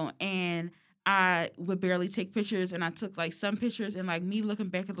 you know, and I would barely take pictures, and I took like some pictures, and like me looking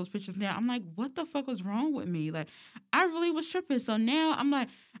back at those pictures now, I'm like, what the fuck was wrong with me? Like, I really was tripping. So now I'm like,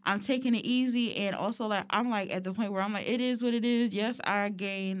 I'm taking it easy, and also like I'm like at the point where I'm like, it is what it is. Yes, I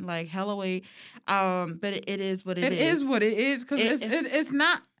gained like hella weight, but it is what it is. It is what it is because it's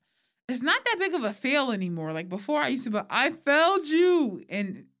not that big of a fail anymore. Like before, I used to be, I failed you,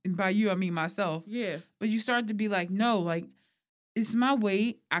 and by you I mean myself. Yeah. But you start to be like, no, like. It's my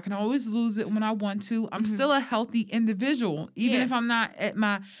weight. I can always lose it when I want to. I'm still a healthy individual, even if I'm not at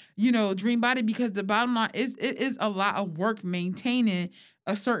my, you know, dream body, because the bottom line is it is a lot of work maintaining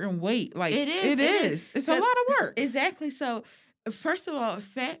a certain weight. Like it is. It's a lot of work. Exactly. So first of all,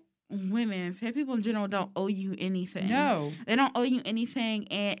 fat people in general don't owe you anything. No. They don't owe you anything.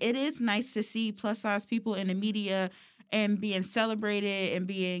 And it is nice to see plus size people in the media and being celebrated and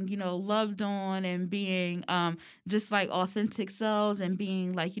being, you know, loved on and being just like authentic selves and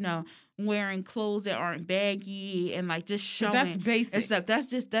being like, you know, wearing clothes that aren't baggy and like just But showing that's basic. and stuff.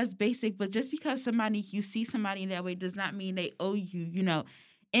 That's basic. But just because you see somebody that way does not mean they owe you,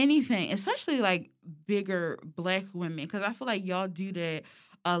 anything. Especially like bigger black women, because I feel like y'all do that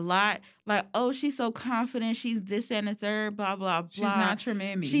a lot. Like, oh, she's so confident. She's this and the third. Blah blah blah. She's not your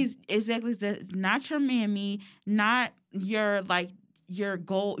mammy. She's exactly not your mammy. Not your your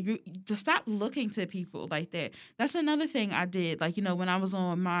goal. You to stop looking to people like that. That's another thing I did. Like, when I was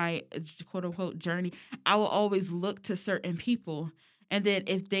on my quote unquote journey, I would always look to certain people, and then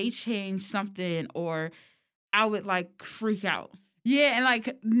if they change something, or I would like freak out. Yeah, and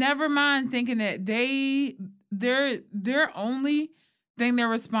like never mind thinking that their only thing they're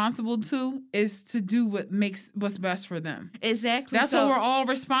responsible to is to do what's best for them. Exactly. That's what we're all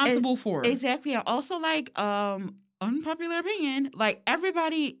responsible for. Exactly. And also, like, unpopular opinion, like,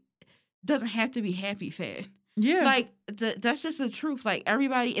 everybody doesn't have to be happy fat. Yeah. Like, that's just the truth. Like,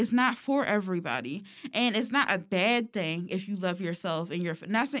 everybody is not for everybody. And it's not a bad thing if you love yourself and you're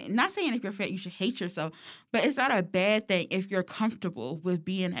not saying if you're fat you should hate yourself, but it's not a bad thing if you're comfortable with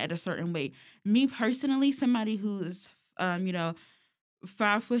being at a certain weight. Me personally, somebody who's 5'3",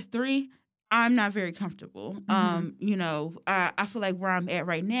 I'm not very comfortable. Mm-hmm. I feel like where I'm at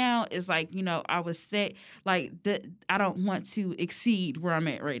right now is like, I was set like that. I don't want to exceed where I'm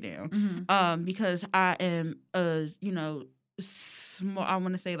at right now. Mm-hmm. Because I am small. I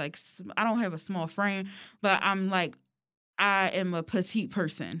want to say like I don't have a small frame, but I am a petite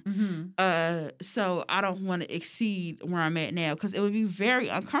person. Mm-hmm. So I don't want to exceed where I'm at now, because it would be very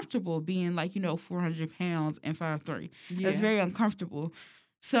uncomfortable being like, 400 pounds and 5'3". Yeah. That's very uncomfortable.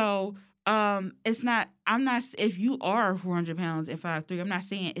 So it's not, if you are 400 pounds and 5'3", I'm not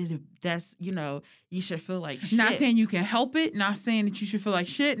saying that's, you should feel like shit. Not saying you can help it, not saying that you should feel like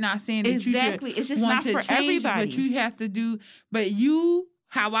shit, not saying that exactly. you should it's just want not to for change, everybody. but you have to do,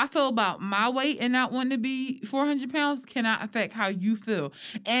 how I feel about my weight and not wanting to be 400 pounds cannot affect how you feel.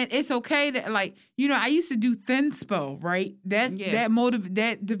 And it's okay that, like, I used to do Thinspo, right? That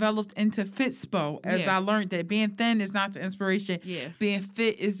developed into Fitspo, as I learned that being thin is not the inspiration. Yeah. Being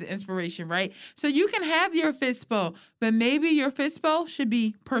fit is the inspiration, right? So you can have your Fitspo, but maybe your Fitspo should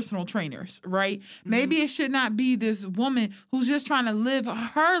be personal trainers, right? Mm-hmm. Maybe it should not be this woman who's just trying to live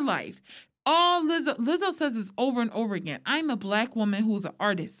her life. All Lizzo says this over and over again. I'm a black woman who's an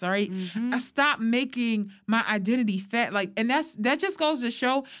artist, all right? Mm-hmm. I stopped making my identity fat. And that just goes to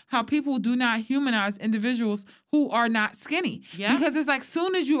show how people do not humanize individuals who are not skinny. Yeah. Because it's like,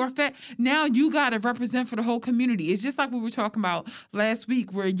 soon as you are fat, now you got to represent for the whole community. It's just like we were talking about last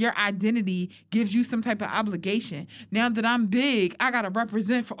week, where your identity gives you some type of obligation. Now that I'm big, I got to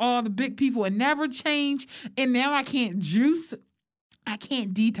represent for all the big people and never change. And now I can't juice. I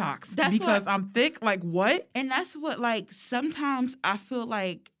can't detox because I'm thick. Like, what? And that's what, like, sometimes I feel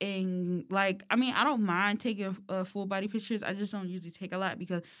like I don't mind taking full body pictures. I just don't usually take a lot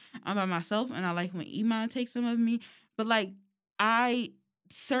because I'm by myself and I like when Iman takes some of me. But, like,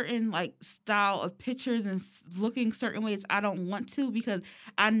 certain, like, style of pictures and looking certain ways, I don't want to, because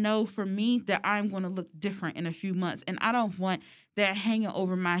I know for me that I'm going to look different in a few months. And I don't want that hanging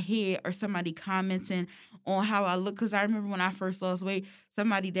over my head or somebody commenting on how I look. Because I remember when I first lost weight,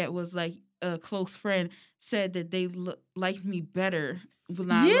 somebody that was like a close friend said that they liked me better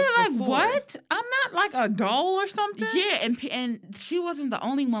when I looked before. What? I'm not like a doll or something? Yeah, and she wasn't the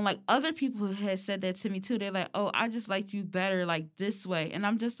only one. Like, other people had said that to me too. They're like, oh, I just liked you better like this way. And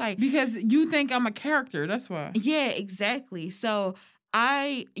I'm just like... Because you think I'm a character, that's why. Yeah, exactly. So...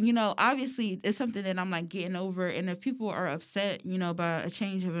 obviously it's something that I'm like getting over, and if people are upset, by a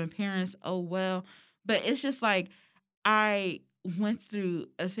change of appearance, oh well. But it's just like, I went through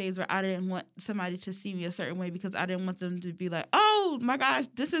a phase where I didn't want somebody to see me a certain way, because I didn't want them to be like, oh my gosh,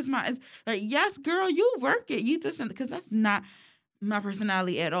 this is like, yes, girl, you work it, you this, because that's not my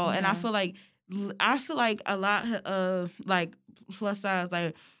personality at all. Yeah. And I feel like a lot of like plus size,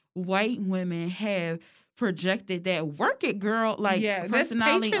 like, white women have projected that work it girl, like,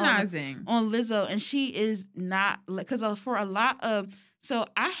 personality that's patronizing on Lizzo, and she is not, because for a lot of, so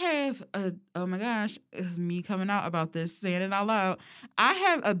I have oh my gosh, it's me coming out about this, saying it out loud, I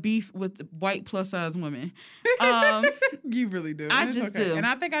have a beef with white plus size women. You really do. I just do, and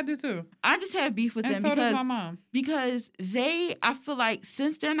I think I do too. I just have beef with them, so does my mom, because I feel like,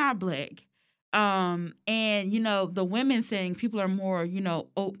 since they're not black, and the women thing, people are more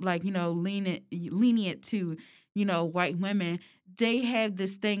lenient to white women. They have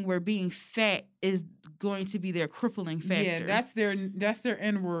this thing where being fat is going to be their crippling factor. Yeah, that's their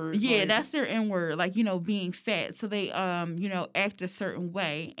N word. Yeah, like, that's their N word. Like, being fat, so they act a certain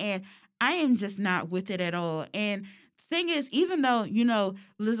way, and I am just not with it at all. And thing is, even though,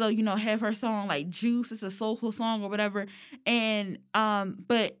 Lizzo, have her song like Juice, it's a soulful song or whatever. And,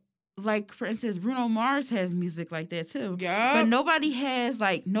 but like, for instance, Bruno Mars has music like that too. Yeah. But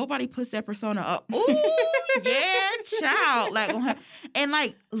nobody puts that persona up. Ooh, yeah, child. Like, and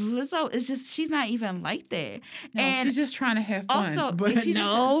like Lizzo is just, she's not even like that. No, and she's just trying to have fun. also, but and she's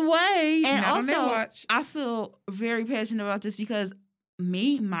no way. And Not on their also, watch. I feel very passionate about this because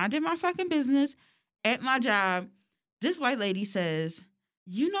me minding my fucking business at my job, this white lady says,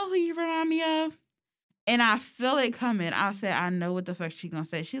 "You know who you remind me of?" And I feel it coming. I said, I know what the fuck she's gonna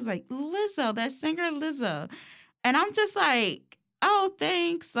say. She's like, Lizzo, that singer Lizzo. And I'm just like, oh,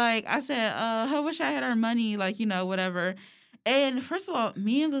 thanks. Like, I said, I wish I had her money, like, whatever. And first of all,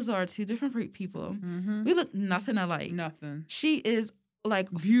 me and Lizzo are two different people. Mm-hmm. We look nothing alike. Nothing. She is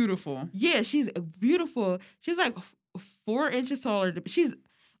like Beautiful. Yeah, she's beautiful. She's like 4 inches taller. She's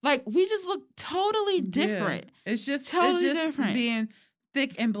like, we just look totally different. Yeah. It's just different. Being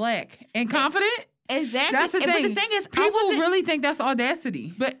thick and black and confident. Exactly. That's the thing. But the thing is, people really think that's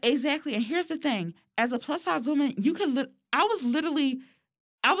audacity. But exactly. And here's the thing: as a plus size woman, you can. I was literally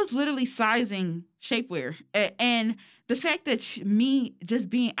sizing shapewear, and the fact that me just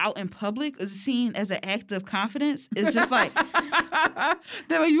being out in public is seen as an act of confidence is just like,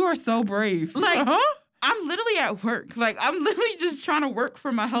 you are so brave. Like, I'm literally at work. Like, I'm literally just trying to work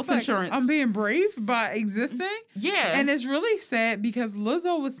for my health insurance. I'm being brave by existing. Yeah. And it's really sad because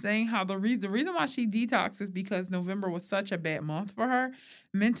Lizzo was saying how the reason why she detoxed is because November was such a bad month for her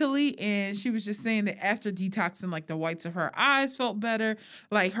mentally. And she was just saying that after detoxing, like, the whites of her eyes felt better.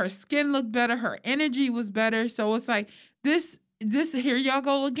 Like, her skin looked better. Her energy was better. So it's like, this here y'all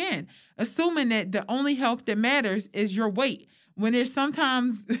go again. Assuming that the only health that matters is your weight. When there's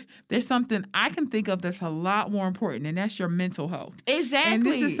something I can think of that's a lot more important, and that's your mental health. Exactly. And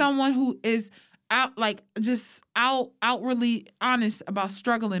this is someone who is outwardly honest about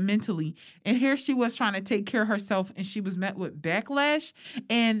struggling mentally. And here she was trying to take care of herself, and she was met with backlash.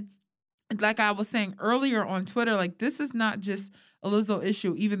 And like I was saying earlier on Twitter, like, this is not just a Lizzo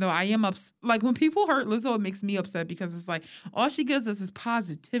issue, even though I am upset. Like, when people hurt Lizzo, it makes me upset because it's like, all she gives us is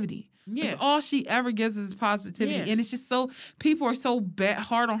positivity. Yeah. That's all she ever gives is positivity. Yeah. And it's just so, people are so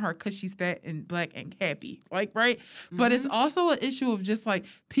hard on her because she's fat and black and happy. Like, right? Mm-hmm. But it's also an issue of just like,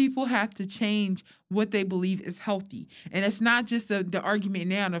 people have to change what they believe is healthy. And it's not just the argument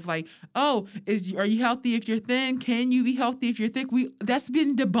now of like, oh, are you healthy if you're thin? Can you be healthy if you're thick? That's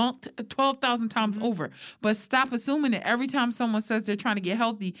been debunked 12,000 times over. But stop assuming that every time someone says they're trying to get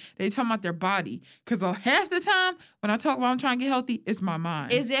healthy, they're talking about their body. Because half the time when I talk about I'm trying to get healthy, it's my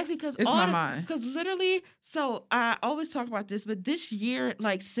mind. Exactly, because it's my mind. Because literally, so I always talk about this, but this year,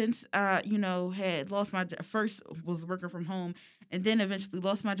 like, since had lost my first was working from home, and then eventually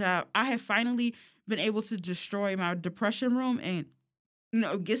lost my job, I have finally been able to destroy my depression room and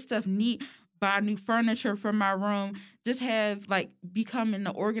get stuff neat, buy new furniture for my room, just have like becoming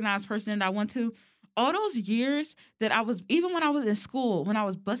the organized person that I want to. All those years that I was, even when I was in school, when I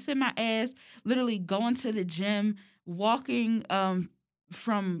was busting my ass, literally going to the gym, walking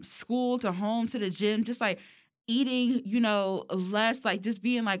from school to home to the gym, just like eating, less, like just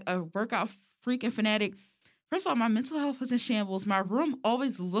being like a workout freaking fanatic. First of all, my mental health was in shambles. My room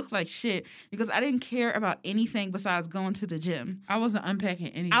always looked like shit because I didn't care about anything besides going to the gym. I wasn't unpacking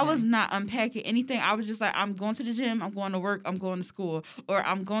anything. I was not unpacking anything. I was just like, I'm going to the gym, I'm going to work, I'm going to school. Or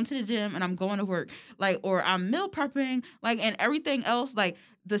I'm going to the gym and I'm going to work. Like, or I'm meal prepping, like, and everything else, like,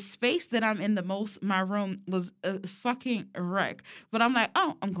 the space that I'm in the most, my room was a fucking wreck. But I'm like,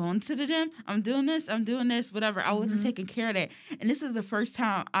 oh, I'm going to the gym, I'm doing this, whatever. I wasn't taking care of that. And this is the first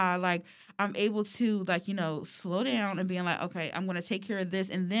time I'm able to, like, slow down and being like, okay, I'm going to take care of this,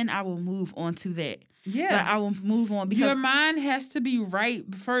 and then I will move on to that. Yeah. Like, I will move on. Because your mind has to be right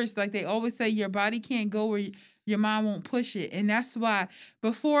first. Like they always say, your body can't go where your mind won't push it. And that's why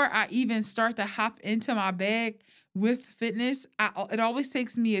before I even start to hop into my bag with fitness, it always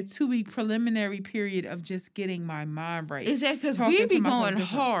takes me a 2-week preliminary period of just getting my mind right. Exactly, because we be going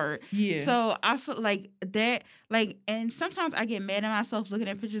hard. Yeah. So I feel like that, like, and sometimes I get mad at myself looking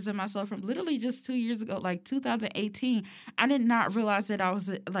at pictures of myself from literally just 2 years ago, like 2018. I did not realize that I was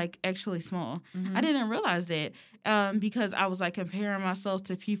like actually small. Mm-hmm. I didn't realize that because I was like comparing myself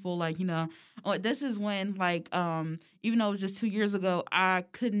to people like, this is when like, even though it was just 2 years ago, I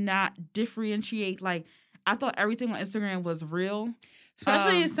could not differentiate, like, I thought everything on Instagram was real.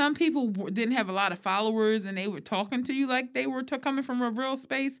 Especially if some people didn't have a lot of followers and they were talking to you like they were coming from a real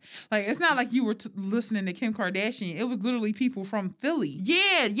space. Like, it's not like you were listening to Kim Kardashian. It was literally people from Philly.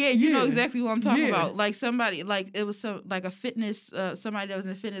 Yeah, you know exactly what I'm talking about. Like somebody, like it was like a fitness, somebody that was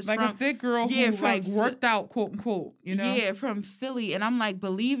in fitness. Like a thick girl who like worked out, quote unquote, you know? Yeah, from Philly. And I'm like,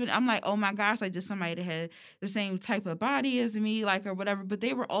 I'm like, oh my gosh, like just somebody that had the same type of body as me, like, or whatever. But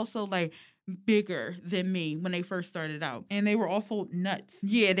they were also like bigger than me when they first started out. And they were also nuts.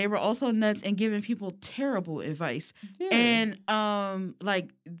 Yeah, they were also nuts and giving people terrible advice. Yeah. And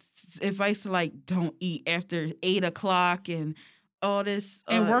like advice to like don't eat after 8 o'clock and all this.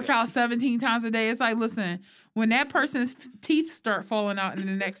 And work out 17 times a day. It's like, listen, when that person's teeth start falling out in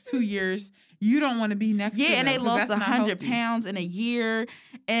the next 2 years, you don't want to be next to them. Yeah, and they lost 100 pounds in a year.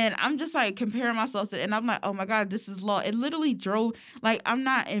 And I'm just like comparing myself to, and I'm like, oh my God, this is law. It literally drove, like, I'm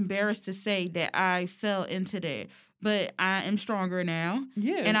not embarrassed to say that I fell into that, but I am stronger now.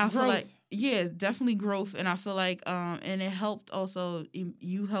 Yeah, and I feel like, yeah, definitely growth. And I feel like, and it helped also,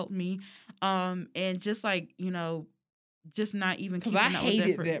 you helped me. And just like, you know, just not even keeping up with that. Because I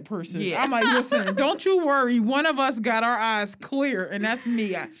hated that person. Yeah. I'm like, listen, don't you worry. One of us got our eyes clear, and that's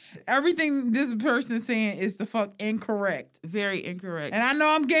me. Everything this person's saying is the fuck incorrect. Very incorrect. And I know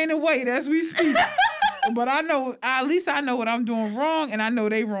I'm gaining weight as we speak. But I know, at least I know what I'm doing wrong, and I know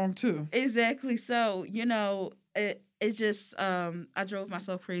they wrong too. Exactly. So, you know, it just, I drove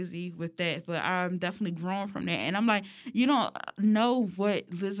myself crazy with that, but I'm definitely growing from that. And I'm like, you don't know what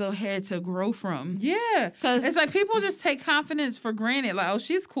Lizzo had to grow from. Yeah. Because it's like people just take confidence for granted. Like, oh,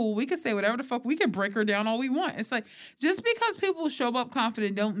 she's cool. We could say whatever the fuck. We could break her down all we want. It's like, just because people show up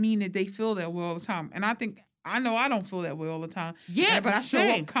confident don't mean that they feel that way all the time. And I know I don't feel that way all the time. Yeah, but I show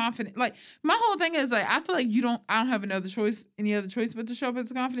up confident. Like, my whole thing is like, I feel like I don't have any other choice but to show up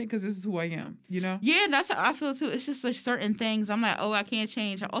as confident because this is who I am, you know? Yeah, and that's how I feel too. It's just like certain things. I'm like, oh, I can't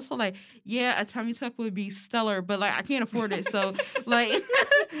change. I also like, yeah, a tummy tuck would be stellar, but like I can't afford it. So like,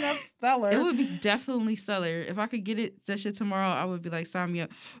 not stellar. It would be definitely stellar. If I could get it that shit tomorrow, I would be like, sign me up.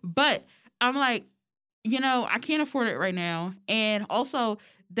 But I'm like, you know, I can't afford it right now. And also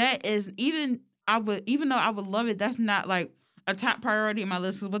that is even though I would love it, that's not like a top priority in my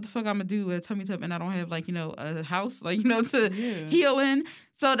list. Is what the fuck I'm gonna do with a tummy tuck and I don't have like, you know, a house, like, you know, to heal in.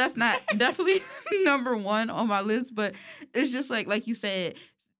 So that's not definitely number one on my list. But it's just like you said,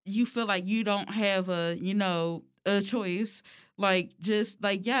 you feel like you don't have a choice. Like, just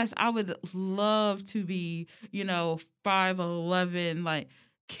like, yes, I would love to be, you know, 5'11", like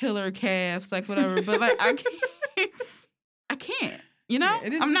killer calves, like whatever. But like I can't. You know, yeah,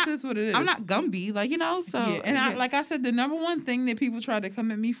 it is what it is. I'm not Gumby, like, you know. So yeah, and like I said, the number one thing that people tried to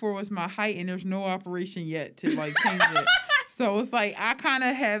come at me for was my height, and there's no operation yet to like change it. So it's like I kind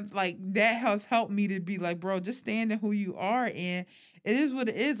of have like that has helped me to be like, bro, just stand in who you are, and it is what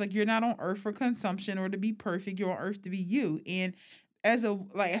it is. Like, you're not on earth for consumption or to be perfect. You're on earth to be you. And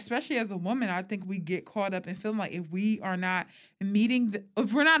especially as a woman, I think we get caught up in feeling like if we are not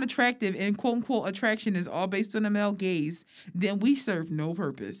if we're not attractive, and quote unquote attraction is all based on the male gaze, then we serve no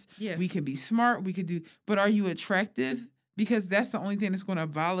purpose. Yeah. We can be smart, but are you attractive? Because that's the only thing that's going to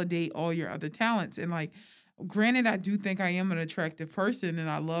validate all your other talents. And like, granted, I do think I am an attractive person and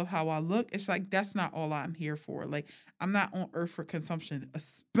I love how I look. It's like, that's not all I'm here for. Like, I'm not on earth for consumption,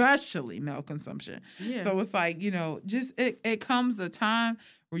 especially male consumption. Yeah. So it's like, you know, just it comes a time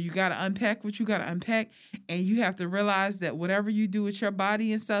where you got to unpack what you got to unpack, and you have to realize that whatever you do with your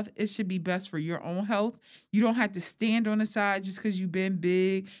body and stuff, it should be best for your own health. You don't have to stand on the side just because you've been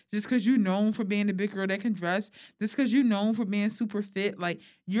big, just because you're known for being the big girl that can dress, just because you're known for being super fit. Like,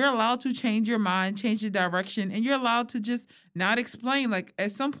 you're allowed to change your mind, change your direction, and you're allowed to just not explain. Like,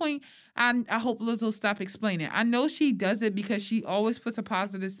 at some point, I hope Lizzo stop explaining. I know she does it because she always puts a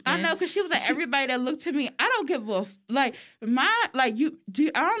positive spin. I know, because she was like, everybody that looked to me, I don't give a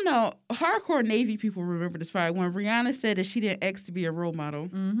I don't know. Hardcore Navy people remember this fight when Rihanna said that she didn't ask to be a role model.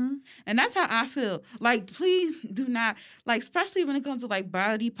 Mm-hmm. And that's how I feel. Like, please do not, like, especially when it comes to like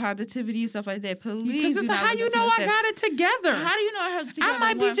body positivity and stuff like that. Please, because it's like, how you know I got it together? How do you know I have it together? I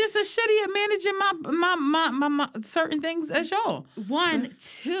might be just as shitty at managing my certain things as y'all. One,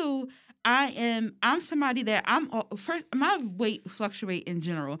 two. I'm somebody that first, my weight fluctuate in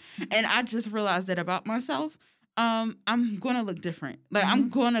general, and I just realized that about myself. I'm gonna look different. Like, I'm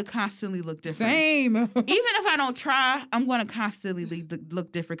gonna constantly look different. Same. Even if I don't try, I'm gonna constantly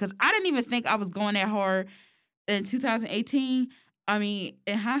look different, because I didn't even think I was going that hard in 2018. I mean,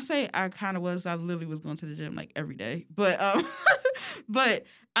 in hindsight, I kind of was. I literally was going to the gym like every day, but but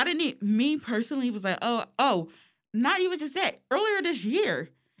I didn't. Me personally was like, oh, not even just that. Earlier this year,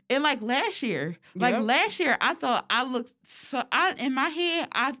 And like last year, I thought I looked so. In my head,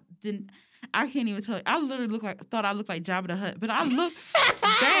 I can't even tell you. I literally thought I looked like Jabba the Hutt, but I looked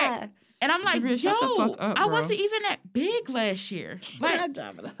bad. And I'm like, Sabrina, shut the fuck up, I bro. wasn't even that big last year. Like, Not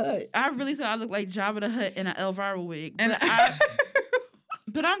Jabba the Hutt. I really thought I looked like Jabba the Hutt in an Elvira wig. And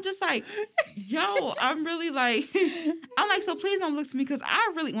But I'm just like, yo, I'm really like, I'm like, so please don't look to me because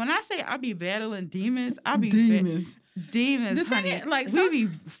I really, when I say I be battling demons, I be demons. Demons, The thing honey. is, like, we be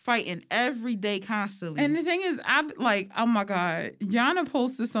fighting every day constantly. And the thing is, I like, oh my God, Yana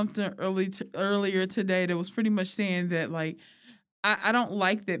posted something earlier today that was pretty much saying that like, I don't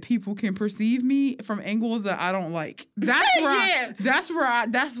like that people can perceive me from angles that I don't like. That's where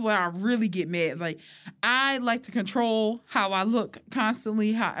that's where I really get mad. Like, I like to control how I look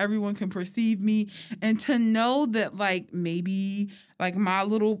constantly, how everyone can perceive me, and to know that like maybe like my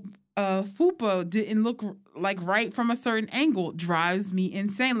little fupa didn't look like right from a certain angle drives me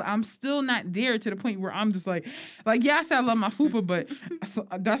insane. Like, I'm still not there to the point where I'm just like yeah, I said I love my fupa, but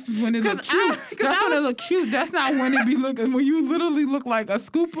that's when it looks cute. That's when it look cute. That's not when it be looking, when you literally look like a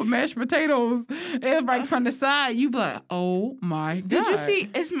scoop of mashed potatoes and like from the side, you be like, oh my God. Did you see,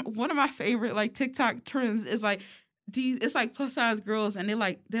 it's one of my favorite like TikTok trends is like, it's like plus size girls and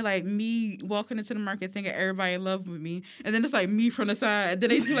they're like me walking into the market thinking everybody in love with me, and then it's like me from the side, and then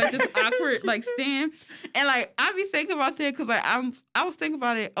they do like this awkward like stand, and like I be thinking about that because like I was thinking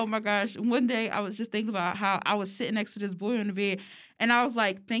about it. Oh my gosh, one day I was just thinking about how I was sitting next to this boy on the bed, and I was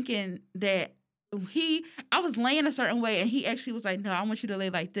like thinking that I was laying a certain way, and he actually was like, no, I want you to lay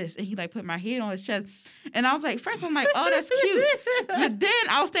like this, and he like put my head on his chest, and I was like, first I'm like, oh, that's cute, but then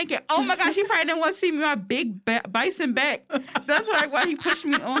I was thinking, oh my gosh, he probably didn't want to see me my big bison back. That's why he pushed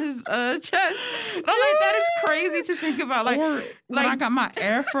me on his chest. But I'm like, that is crazy to think about. Like, or when I got my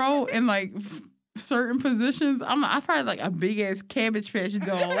afro in like certain positions, I probably like a big ass Cabbage Patch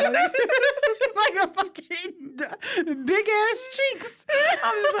doll. Like a fucking big ass cheeks.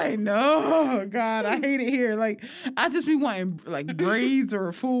 I'm just like, no, God, I hate it here. Like, I just be wanting like braids or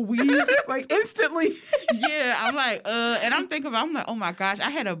a full weave, like instantly. Yeah, I'm like, and I'm like, oh my gosh,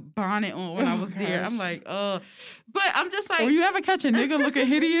 I had a bonnet on when I was there. I'm like, but I'm just like, or you ever catch a nigga looking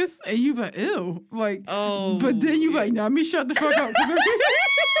hideous and you be like, ew, like, oh, but then you be like, nah, me shut the fuck up.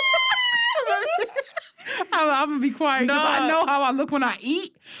 I'm gonna be quiet because I know how I look when I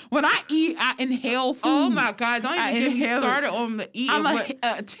eat. When I eat, I inhale food. Oh my God! Don't even get me started on the eating. I'm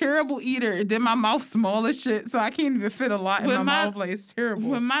a terrible eater. Then my mouth's small as shit, so I can't even fit a lot in my mouth. Like, it's terrible.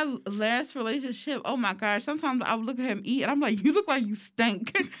 When my last relationship, oh my gosh! Sometimes I would look at him eat, and I'm like, "You look like you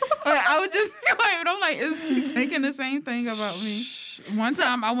stink." Like, I would just be like, and I'm like, "Is he thinking the same thing about me?" One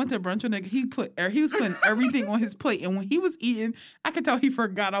time I went to brunch with a nigga. He was putting everything on his plate, and when he was eating, I could tell he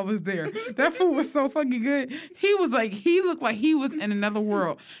forgot I was there. That food was so fucking good. He looked like he was in another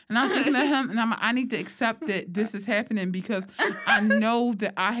world. And I was looking at him, and I need to accept that this is happening because I know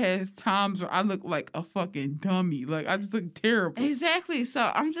that I had times where I look like a fucking dummy. Like, I just look terrible. Exactly.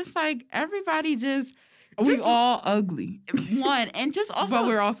 So I'm just like, everybody we all ugly. One, and just also, but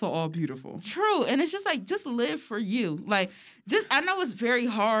we're also all beautiful. True. And it's just like, just live for you. Like, I know it's very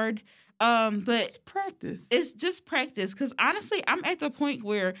hard. But it's practice. It's just practice. Because honestly, I'm at the point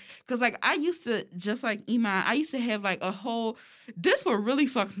where, because like I used to, just like Iman, I used to have like a whole, this what really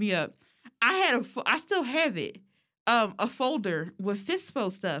fucked me up. I still have it, a folder with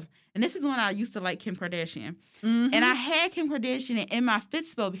Fitspo stuff. And this is when I used to like Kim Kardashian. Mm-hmm. And I had Kim Kardashian in my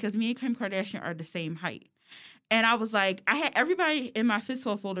Fitspo because me and Kim Kardashian are the same height. And I was like, I had everybody in my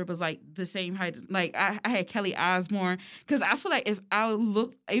Fitspo folder was like the same height. Like I had Kelly Osbourne because I feel like if I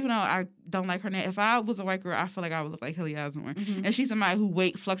look, even though I don't like her name, if I was a white girl, I feel like I would look like Kelly Osbourne. Mm-hmm. And she's somebody who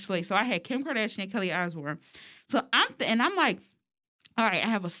weight fluctuates. So I had Kim Kardashian and Kelly Osbourne. So I'm like, all right, I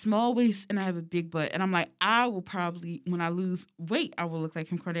have a small waist and I have a big butt. And I'm like, I will probably, when I lose weight, I will look like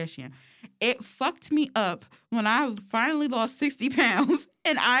Kim Kardashian. It fucked me up when I finally lost 60 pounds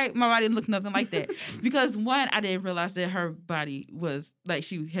and my body looked nothing like that. Because one, I didn't realize that her body was like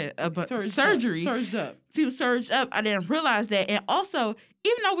she had a surgery. Surged up. She was surged up. I didn't realize that. And also,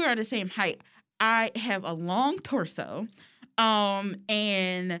 even though we are the same height, I have a long torso.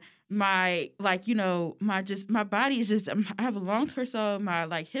 And my body is just, I have a long torso, my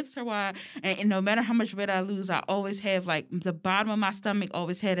like hips are wide, and no matter how much weight I lose, I always have like the bottom of my stomach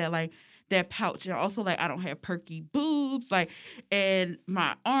always had that pouch, and also like I don't have perky boobs, like, and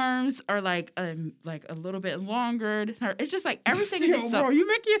my arms are like a little bit longer. It's just like everything is so. Bro, you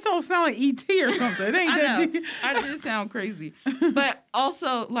make yourself sound like E.T. or something. It ain't I know. that deep. I did sound crazy, but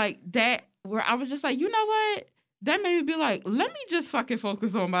also like that where I was just like, you know what? that made me be like, let me just fucking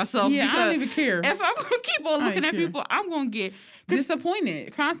focus on myself. Yeah, I because don't even care. if I'm gonna keep on I looking ain't at care. people, I'm gonna get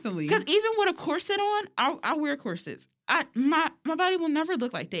disappointed constantly. Because even with a corset on, I wear corsets. My body will never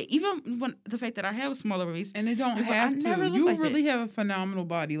look like that. Even when the fact that I have a smaller waist, And it don't Like, I have never to. look You like really have a phenomenal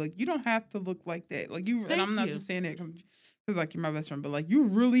body. Like, you don't have to look like that. Like, you, and Thank I'm not you. just saying that because like, you're my best friend, but, like, you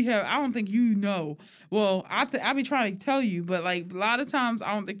really have, I don't think you know. Well, I be trying to tell you, but, like, a lot of times,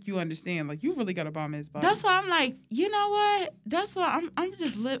 I don't think you understand. Like, you really got a bomb-ass body. that's why I'm like, you know what? That's why I'm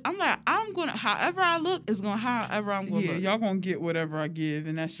just I'm like, I'm gonna, however I look is gonna however I'm gonna Yeah, look. y'all gonna get whatever I give,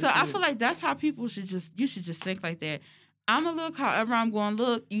 and that's So just I it. feel like that's how people should just think like that. I'm gonna look however I'm gonna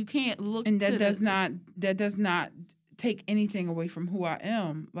look. You can't look, and to that does not take anything away from who I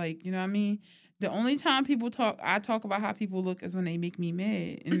am. Like, you know what I mean? The only time I talk about how people look is when they make me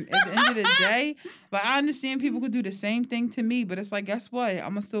mad. And at the end of the day, like, I understand people could do the same thing to me, but it's like, guess what? I'm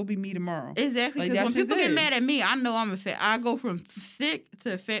gonna still be me tomorrow. Exactly, Like, because that's when people just get it. mad at me, I know I'm a fat. I go from thick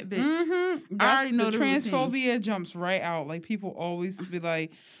to fat bitch. Mm-hmm. I already know the the routine. transphobia jumps right out. Like, people always be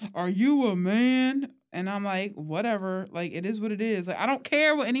like, "Are you a man?" And I'm like, whatever. Like, it is what it is. Like, I don't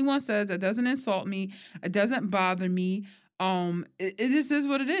care what anyone says. It doesn't insult me. It doesn't bother me. It just is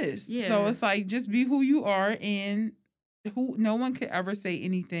what it is. Yeah. So it's like, just be who you are, and no one could ever say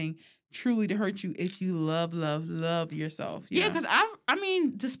anything truly to hurt you if you love yourself. Yeah, know? because I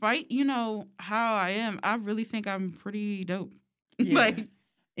mean, despite how I am, I really think I'm pretty dope. Yeah. Like,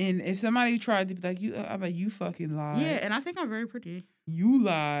 and if somebody tried to be like, I'm like, you fucking lied. yeah, and I think I'm very pretty. You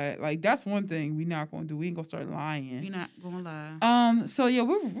lied. Like, that's one thing we not gonna do. We ain't gonna start lying. You're not gonna lie. So yeah,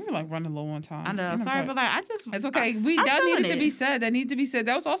 we're like running low on time. I know. And I'm Sorry, but like, I just. it's okay. I'm That feeling needed to be it. said. That needed to be said.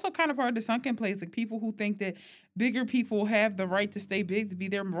 That was also kind of part of the sunken place. Like, people who think that bigger people have the right to stay big to be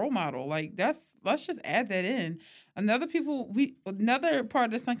their role model. Like, let's just add that in. Another part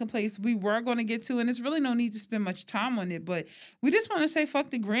of the sunken place we were going to get to, and there's really no need to spend much time on it, but we just want to say fuck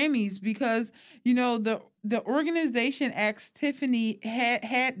the Grammys, because the organization asked Tiffany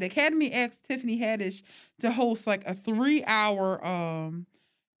had the Academy asked Tiffany Haddish to host like a 3-hour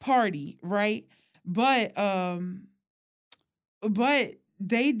party, right? But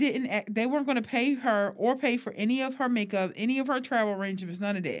they weren't going to pay her or pay for any of her makeup, any of her travel arrangements,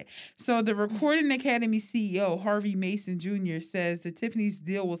 none of that. So the Recording Academy CEO, Harvey Mason Jr., says that Tiffany's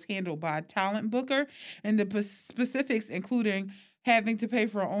deal was handled by a talent booker, and the specifics, including having to pay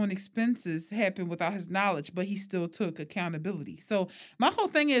for her own expenses, happened without his knowledge, but he still took accountability. So my whole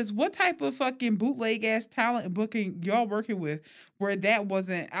thing is, what type of fucking bootleg ass talent booking y'all working with where that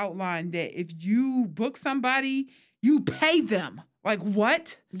wasn't outlined, that if you book somebody, you pay them? Like,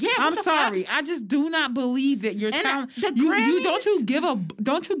 what? Yeah, I'm what the sorry. fuck? I just do not believe that your And talent. the You Grammys-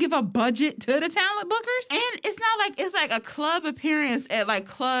 don't you give a budget to the talent bookers? And it's not like it's like a club appearance at like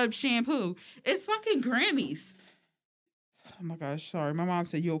Club Shampoo. It's fucking Grammys. Oh my gosh, sorry. My mom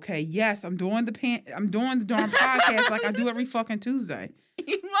said, "You okay?" Yes, I'm doing the darn podcast like I do every fucking Tuesday.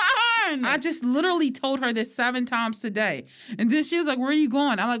 Come on. I just literally told her this 7 times today, and then she was like, "Where are you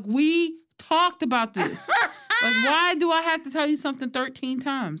going?" I'm like, "We talked about this." Like, why do I have to tell you something 13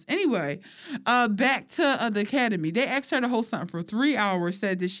 times? Anyway, back to the Academy. They asked her to host something for 3 hours,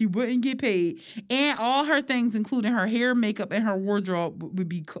 said that she wouldn't get paid, and all her things, including her hair, makeup, and her wardrobe, would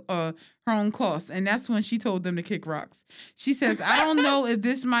be her own costs. And that's when she told them to kick rocks. She says, "I don't know if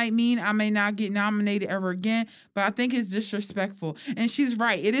this might mean I may not get nominated ever again, but I think it's disrespectful." And she's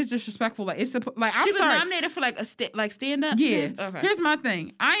right. It is disrespectful. Like, it's like, I'm she was sorry. nominated for like a stand up. Yeah. Okay. Here's my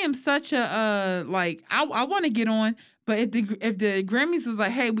thing. I am such a I want to get on, but if the Grammys was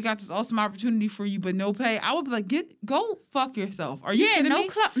like, "Hey, we got this awesome opportunity for you, but no pay," I would be like, go fuck yourself. Are you kidding me?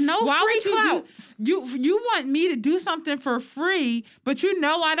 No Why free would you clout. you want me to do something for free, but you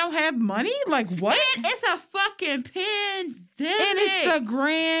know I don't have money? Like, what? And it's a fucking pandemic. And it's the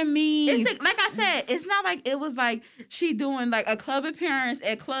Grammys. Like I said, it's not like it was like she doing like a club appearance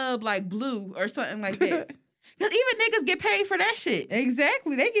at Club like Blue or something like that. Because even niggas get paid for that shit.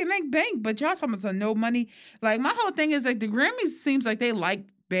 Exactly. They can make bank, but y'all talking about some no money. Like, my whole thing is, like, the Grammys seems like they like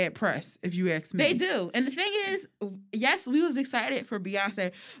bad press, if you ask me. They do. And the thing is, yes, we was excited for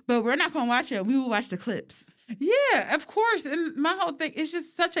Beyonce, but we're not going to watch it. We will watch the clips. Yeah, of course. And my whole thing, it's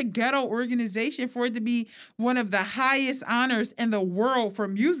just such a ghetto organization for it to be one of the highest honors in the world for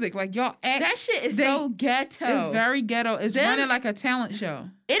music. Like, y'all act. That shit is so ghetto. It's very ghetto. It's running like a talent show.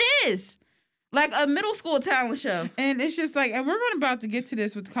 It is. Like a middle school talent show. And it's just like, and we're about to get to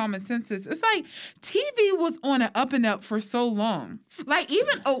this with Common Senses. It's like TV was on an up and up for so long. Like,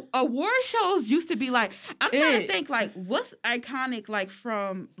 even award shows used to be like, I'm trying to think, like, what's iconic, like,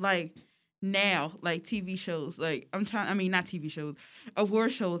 from, like, now, like TV shows, like not TV shows,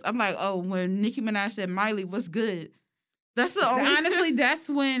 award shows. I'm like, oh, when Nicki Minaj said Miley, what's good? That's the only. Honestly, that's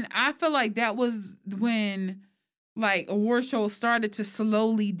when I feel like that was when like award shows started to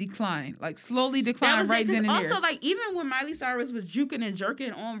slowly decline, right then and there. Also, like even when Miley Cyrus was juking and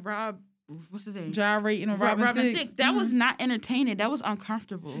jerking on what's his name? Gyrating on Robin Thicke. That was not entertaining. That was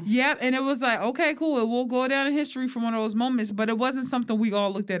uncomfortable. Yep, and it was like, okay, cool. It will go down in history for one of those moments, but it wasn't something we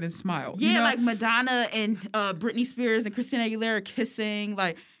all looked at and smiled. Yeah, you know? like Madonna and Britney Spears and Christina Aguilera kissing.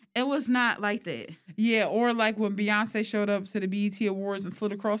 Like, it was not like that. Yeah, or like when Beyonce showed up to the BET Awards and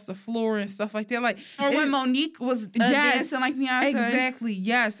slid across the floor and stuff like that. Like, or when Monique was dancing like Beyonce. Exactly,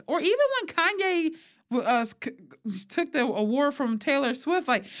 yes. Or even when Kanye took the award from Taylor Swift,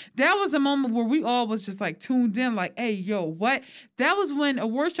 like that was a moment where we all was just like tuned in, like, hey, yo, what? That was when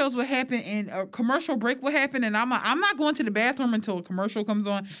award shows would happen and a commercial break would happen, and I'm not going to the bathroom until a commercial comes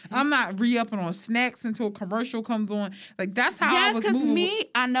on. I'm not re-upping on snacks until a commercial comes on. Like that's how I was moving. Because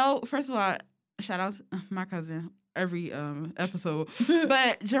I know, first of all, shout out to my cousin every episode.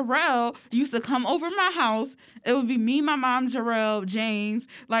 But Jarrell used to come over my house. It would be me, my mom, Jarrell, James.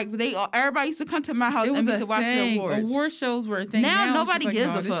 Like everybody used to come to my house and we used to watch the awards. Award shows were a thing. Now nobody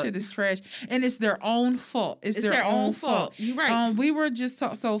gives a fuck. This shit is trash, and it's their own fault. It's their own fault. You're right. We were just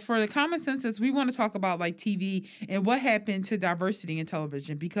so for the common census, we want to talk about like TV and what happened to diversity in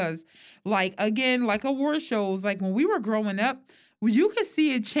television because, like again, like award shows, like when we were growing up. Well, you could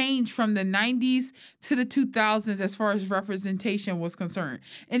see a change from the 90s to the 2000s as far as representation was concerned.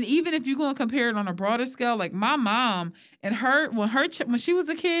 And even if you're going to compare it on a broader scale, like my mom and when she was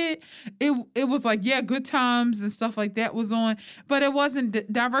a kid, it was like, yeah, Good Times and stuff like that was on. But it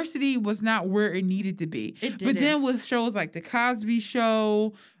wasn't, diversity was not where it needed to be. It didn't. But then with shows like The Cosby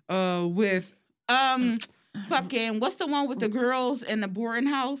Show, with... Pumpkin, what's the one with the girls in the boarding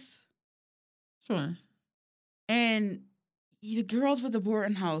house? Sure. And... the girls with the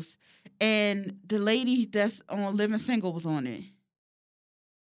boarding house, and the lady that's on Living Single was on it.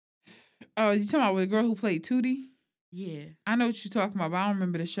 Oh, you talking about with the girl who played Tootie? Yeah. I know what you're talking about, but I don't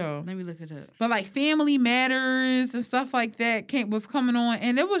remember the show. Let me look it up. But like Family Matters and stuff like that was coming on,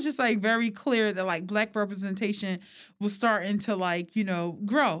 and it was just like very clear that like black representation was starting to like, you know,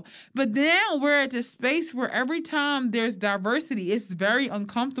 grow. But now we're at this space where every time there's diversity, it's very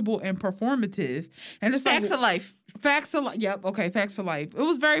uncomfortable and performative. And it's Facts like, of life. Facts of life. Yep. Okay. Facts of life. It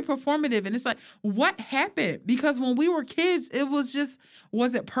was very performative. And it's like, what happened? Because when we were kids, it was just,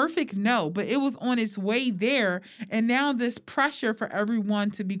 was it perfect? No, but it was on its way there. And now this pressure for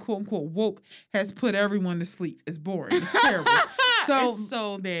everyone to be quote unquote woke has put everyone to sleep. It's boring. It's terrible. So, it's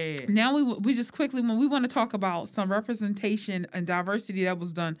so bad. Now we just quickly, when we want to talk about some representation and diversity that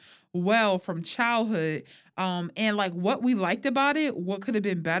was done well from childhood, and like what we liked about it, what could have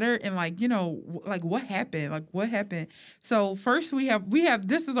been better, and like, you know, like what happened. So first we have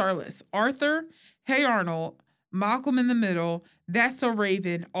this is our list: Arthur, Hey Arnold, Malcolm in the Middle, That's So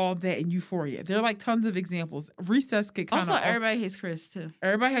Raven, All That, and Euphoria. There are like tons of examples. Recess could kind of also Everybody Hates Chris too.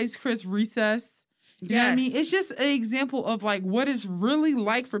 Everybody Hates Chris. Recess. You know what I mean? It's just an example of like what it's really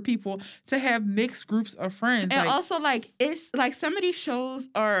like for people to have mixed groups of friends. And also like it's like some of these shows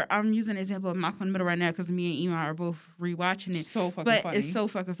are, I'm using an example of Malcolm in the Middle right now because me and Iman are both rewatching it. So fucking funny. It's so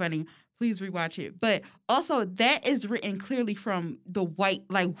fucking funny. Please rewatch it. But also that is written clearly from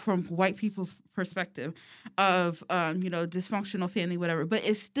from white people's perspective of dysfunctional family, whatever. But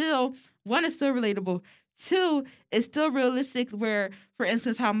it's still, one, is still relatable. Two, it's still realistic where, for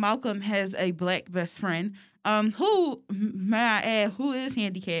instance, how Malcolm has a black best friend, who, may I add, who is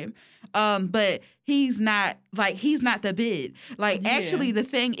handicapped, but he's not the bid. Like, actually, the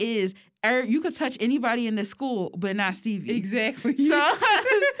thing is, you could touch anybody in the school, but not Stevie. Exactly.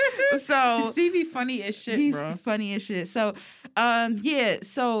 So Stevie funny as shit, he's bro. He's funny as shit. So,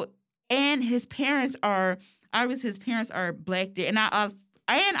 so, and his parents are, obviously his parents are black there. And I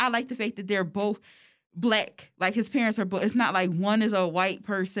like the fact that they're both black. Like his parents are both, it's not like one is a white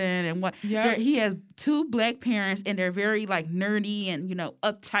person and one, he has two black parents and they're very like nerdy and,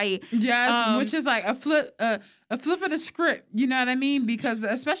 uptight. Yes, which is like a flip of the script, you know what I mean? Because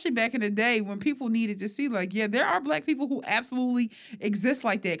especially back in the day when people needed to see like, yeah, there are black people who absolutely exist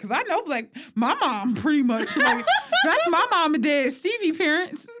like that. Because I know my mom pretty much, like, that's my mom and dad, Stevie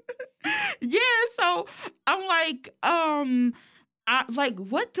parents. Yeah, so I'm like,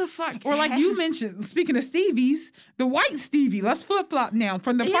 what the fuck? Or like you mentioned, speaking of Stevies, the white Stevie, let's flip-flop now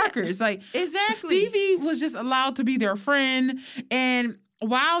from the Parkers. Like, exactly. Stevie was just allowed to be their friend. And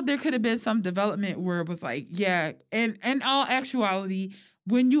while there could have been some development where it was like, yeah, and in all actuality,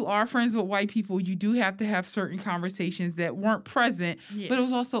 when you are friends with white people, you do have to have certain conversations that weren't present, but it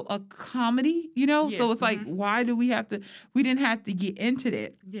was also a comedy, you know? Yeah. So it's like, why do we didn't have to get into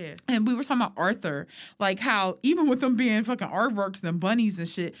that. Yeah. And we were talking about Arthur, like how even with them being fucking artworks and bunnies and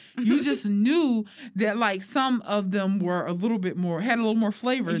shit, you just knew that like some of them were had a little more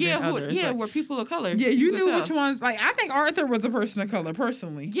flavor than others. Yeah, like, were people of color. yeah, you knew which ones. Like, I think Arthur was a person of color,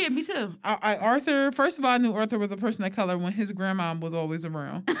 personally. Yeah, me too. Arthur, first of all, I knew Arthur was a person of color when his grandma was always around.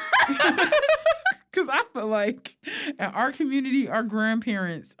 Because I feel like in our community, our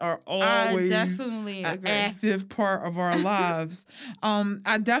grandparents are always definitely an agree. active part of our lives.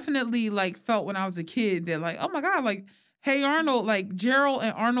 I definitely like felt when I was a kid that like, oh my God, like, Hey Arnold, like Gerald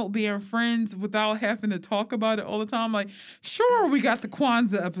and Arnold being friends without having to talk about it all the time. Like, sure, we got the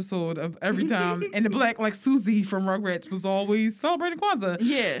Kwanzaa episode of every time, and the black, like Susie from Rugrats was always celebrating Kwanzaa.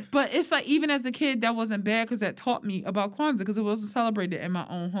 Yeah. But it's like, even as a kid, that wasn't bad because that taught me about Kwanzaa because it wasn't celebrated in my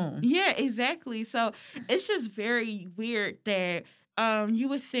own home. Yeah, exactly. So it's just very weird that you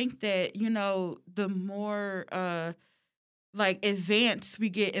would think that, you know, the more like advanced we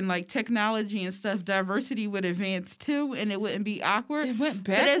get in like technology and stuff, diversity would advance too, and it wouldn't be awkward. It went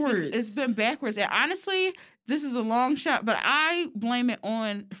backwards. It's been backwards, and honestly, this is a long shot, but I blame it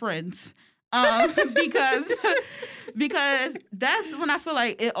on Friends, because that's when I feel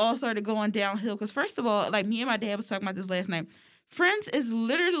like it all started going downhill. Because first of all, like me and my dad was talking about this last night. Friends is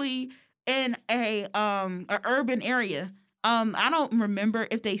literally in a urban area. I don't remember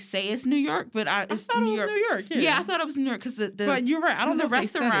if they say it's New York, but it's New York. New York. Yeah, I thought it was New York because But you're right. I don't know the if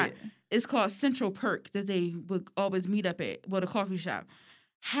restaurant they said is called Central Perk that they would always meet up at, well, the coffee shop.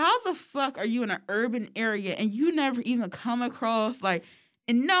 How the fuck are you in an urban area and you never even come across like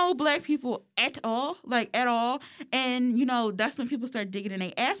no black people at all? And, you know, that's when people start digging in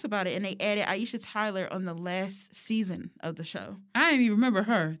their ass about it. And they added Aisha Tyler on the last season of the show. I didn't even remember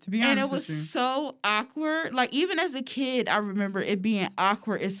her, to be honest. And it was so awkward. Like, even as a kid, I remember it being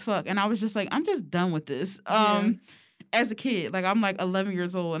awkward as fuck. And I was just like, I'm just done with this. As a kid, like, I'm like 11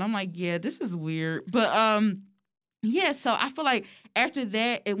 years old. And I'm like, yeah, this is weird. But, yeah, so I feel like after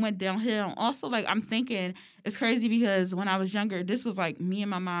that, it went downhill. Also, like, I'm thinking it's crazy because when I was younger, this was like me and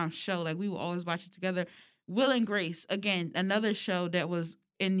my mom's show. Like, we would always watch it together. Will and Grace, again, another show that was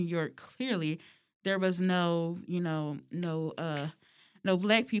in New York. Clearly, there was no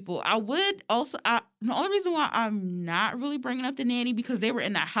black people. I would also, the only reason why I'm not really bringing up The Nanny because they were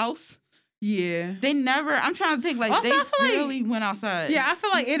in the house. Yeah. They never, I'm trying to think, like, also, they really went outside. Yeah, I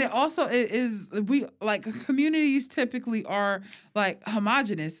feel like it is, we, like, communities typically are, like,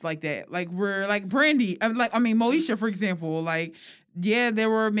 homogenous like that. Like, we're, like, Brandy, Moesha, for example, like, yeah, there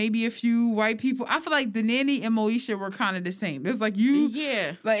were maybe a few white people. I feel like The Nanny and Moesha were kind of the same. It's like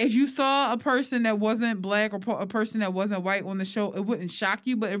like if you saw a person that wasn't black or a person that wasn't white on the show, it wouldn't shock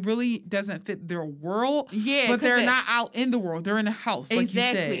you, but it really doesn't fit their world. Yeah, but they're not out in the world; they're in a house. Like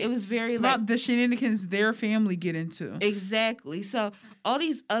exactly, you said. It was very it's about the shenanigans their family get into. Exactly. So all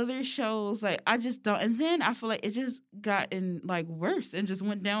these other shows, like I just don't. And then I feel like it just gotten like worse and just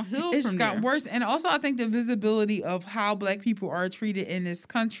went downhill. It just got worse, and also I think the visibility of how black people are treated in this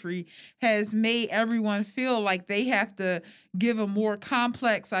country has made everyone feel like they have to give a more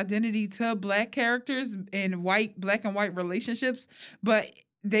complex identity to black characters in black and white relationships, but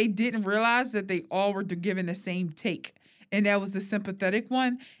they didn't realize that they all were given the same take. And that was the sympathetic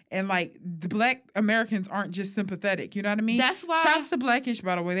one. And, like, the black Americans aren't just sympathetic. You know what I mean? That's why. Shouts to Blackish,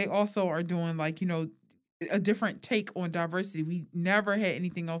 by the way. They also are doing, like, you know, a different take on diversity. We never had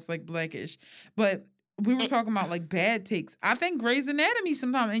anything else like Blackish. But we were talking about, like, bad takes. I think Grey's Anatomy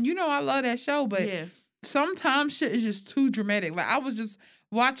sometimes, and you know I love that show, but sometimes shit is just too dramatic. Like, I was just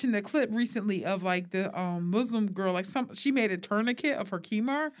watching the clip recently of like the Muslim girl, like she made a tourniquet of her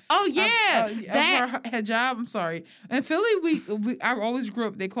khimar. Oh yeah, of her hijab. I'm sorry. In Philly, I always grew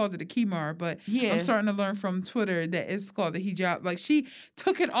up. They called it a khimar, but I'm starting to learn from Twitter that it's called the hijab. Like she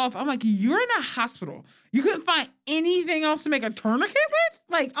took it off. I'm like, you're in a hospital. You couldn't find anything else to make a tourniquet with?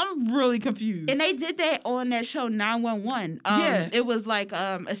 Like, I'm really confused. And they did that on that show 911. It was like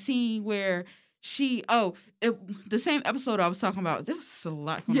a scene where the same episode I was talking about. There was a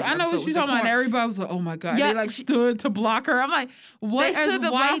lot. Yeah, I know what you're talking about. Everybody was like, "Oh my god!" Yeah, they stood to block her. I'm like, "What is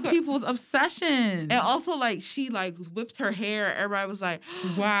white people's obsession?" And also, like, she whipped her hair. Everybody was like,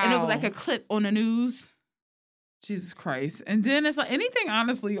 "Wow!" And it was like a clip on the news. Jesus Christ. And then it's like anything,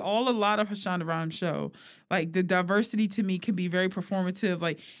 honestly, a lot of Shonda Rhimes show, like the diversity to me can be very performative.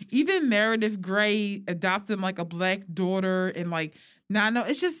 Like even Meredith Grey adopting like a black daughter and like, no,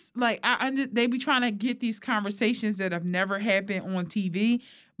 it's just like they be trying to get these conversations that have never happened on TV,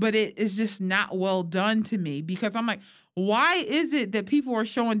 but it is just not well done to me because I'm like, why is it that people are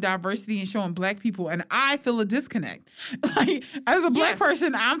showing diversity and showing black people and I feel a disconnect? Like, as a black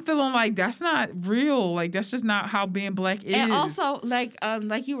person, I'm feeling like that's not real. Like, that's just not how being black is. And also, like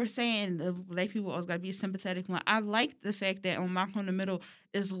you were saying, the black people always got to be a sympathetic one. I like the fact that on Malcolm in the Middle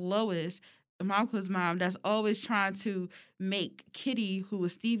is Lois, Malcolm's mom, that's always trying to make Kitty, who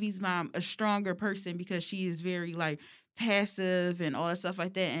is Stevie's mom, a stronger person because she is very, like, passive and all that stuff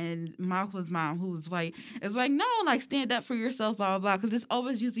like that. And Malcolm's mom, who's white, is like, no, like, stand up for yourself, blah, blah, blah. Because it's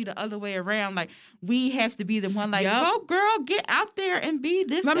always usually the other way around. Like, we have to be the one, like, go, girl, get out there and be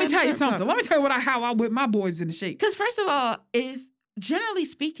this. Let me tell you something. Let me tell you how I whip my boys in the shape. Because, first of all, generally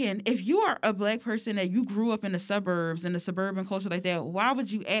speaking, if you are a black person that you grew up in the suburbs, in the suburban culture like that, why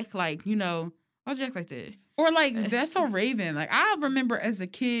would you act like, why'd you act like that? Or like, that's so Raven. Like, I remember as a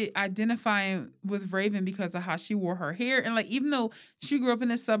kid identifying with Raven because of how she wore her hair. And like, even though she grew up in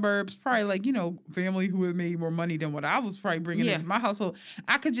the suburbs, probably like, family who had made more money than what I was probably bringing into my household,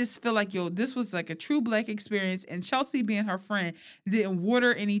 I could just feel like, this was like a true black experience. And Chelsea being her friend didn't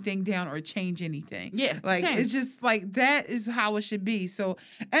water anything down or change anything. Yeah. Like, same. It's just like, that is how it should be. So,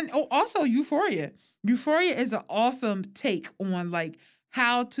 and also Euphoria. Euphoria is an awesome take on like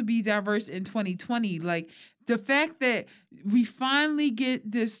how to be diverse in 2020. Like, the fact that we finally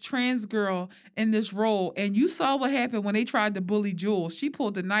get this trans girl in this role, and you saw what happened when they tried to bully Jules. She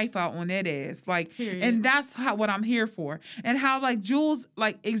pulled the knife out on that ass. Like, and that's what I'm here for. And how like Jules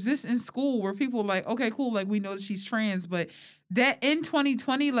like exists in school where people are like, okay, cool, like we know that she's trans, but that in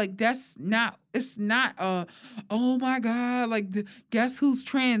 2020, like it's not, oh my God, like guess who's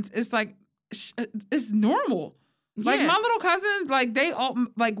trans? It's like, it's normal. Like, my little cousins, like,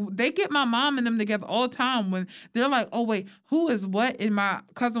 they get my mom and them together all the time when they're like, oh, wait, who is what? And my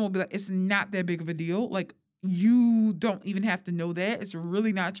cousin will be like, it's not that big of a deal. Like, you don't even have to know that. It's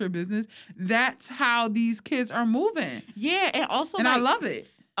really not your business. That's how these kids are moving. Yeah, and also, and I love it.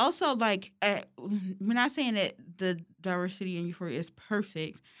 Also, like, we're not saying that the diversity in Euphoria is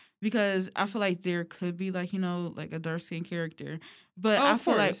perfect, because I feel like there could be like, like a dark skinned character. But I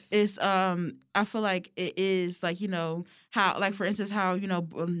feel like it's I feel like it is like, how, like, for instance, how,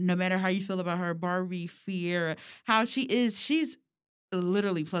 no matter how you feel about her, Barbie Fiera, how she's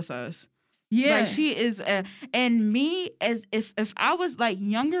literally plus size. Yeah. Like, she is, and me, as if I was like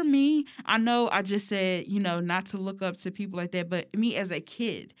younger me, I know I just said, not to look up to people like that, but me as a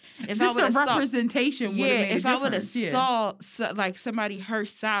kid, if just a representation, if I would have saw like somebody her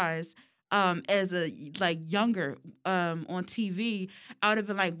size, as a like younger, on TV, I would have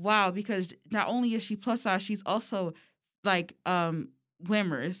been like, wow, because not only is she plus size, she's also like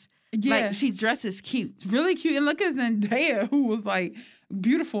glamorous. Yeah, like, she dresses cute, really cute. And look at Zendaya, who was like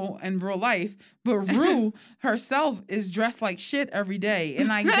beautiful in real life, but Rue herself is dressed like shit every day, and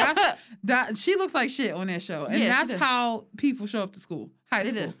like that she looks like shit on that show, and that's how people show up to school, high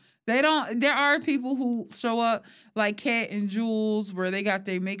school. They don't. There are people who show up like Kat and Jules, where they got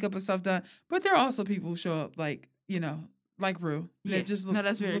their makeup and stuff done, but there are also people who show up like like Rue. That just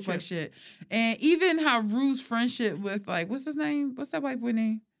look like shit. And even how Rue's friendship with like what's his name? What's that white boy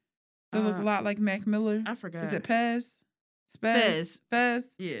name? They look a lot like Mac Miller. I forgot. Is it Pez? Fez.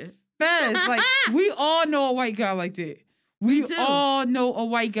 Yeah. Fez. Like, we all know a white guy like that. We all know a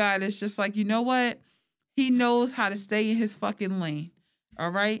white guy that's just like, you know what? He knows how to stay in his fucking lane.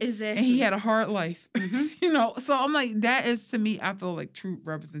 All right? Exactly. And he had a hard life. Mm-hmm. So I'm like, that is, to me, I feel like true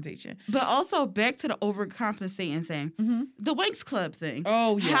representation. But also, back to the overcompensating thing. Mm-hmm. The Winx Club thing.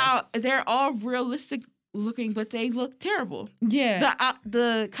 Oh, yeah. How they're all realistic looking, but they look terrible. Yeah.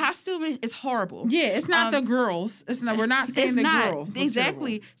 The costuming is horrible. Yeah, it's not the girls. It's not. We're not saying the girls.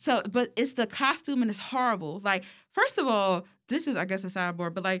 Exactly. Terrible. So, but it's the costuming is horrible. Like, first of all, this is, I guess, a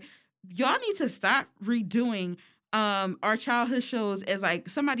sidebar, but like, y'all need to stop redoing our childhood shows as, like,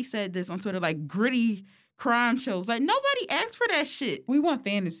 somebody said this on Twitter, like, gritty crime shows. Like, nobody asked for that shit. We want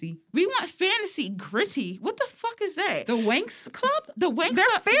fantasy. We want fantasy, gritty. What the fuck is that? The Winx Club? The Winx They're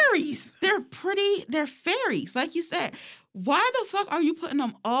Club, fairies. They're pretty. They're fairies, like you said. Why the fuck are you putting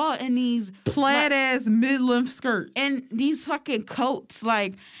them all in these plaid ass mid-length skirts and these fucking coats?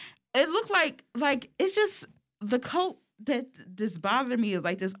 Like, it looked like it's just the coat that this bothered me is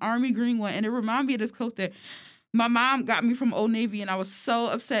like this army green one, and it reminded me of this coat that my mom got me from Old Navy, and I was so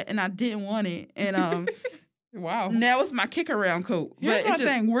upset, and I didn't want it. And wow, now it's my kick around coat. Here's my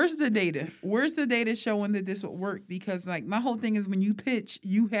thing: where's the data? Where's the data showing that this would work? Because like my whole thing is when you pitch,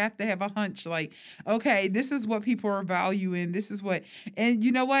 you have to have a hunch. Like, okay, this is what people are valuing. This is what, and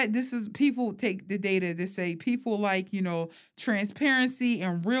you know what? This is people take the data to say people like transparency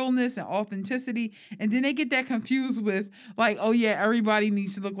and realness and authenticity, and then they get that confused with like, oh yeah, everybody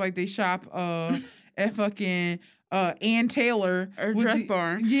needs to look like they shop at fucking Ann Taylor or with Dress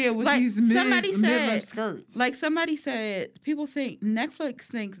Barn. Yeah, with Like, these mid-length skirts. Like somebody said, people think Netflix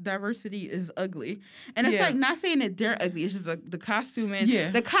thinks diversity is ugly, and it's Yeah. like not saying that they're ugly. It's just like the costuming,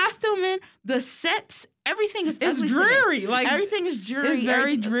 Yeah. the sets, everything is It's ugly to dreary. them. Like, everything is dreary. it's very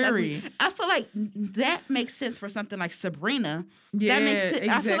everything is ugly. dreary. I feel like that makes sense for something like Sabrina. Yeah, that makes sense.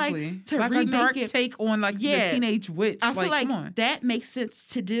 exactly. I feel like to like remake a dark it, take on like the teenage witch. I feel like come on. that makes sense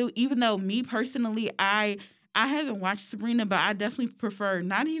to do. Even though me personally, I haven't watched Sabrina, but I definitely prefer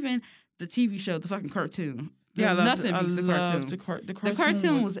not even the TV show, the fucking cartoon. Yeah, nothing beats the cartoon. The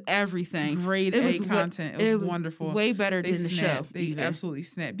cartoon was everything. Grade A content. It was wonderful. Way better than the show. They absolutely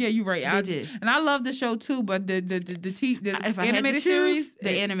snapped. Yeah, you're right. They did. And I love the show too, but the animated series,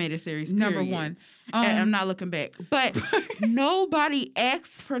 the animated series, number one. And I'm not looking back, but nobody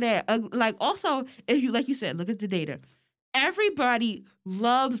asks for that. Like also, if you like you said, look at the data. Everybody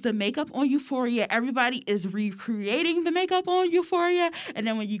loves the makeup on Euphoria. Everybody is recreating the makeup on Euphoria. And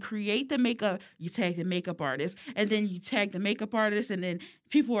then when you create the makeup, you tag the makeup artist. And then you tag the makeup artist. And then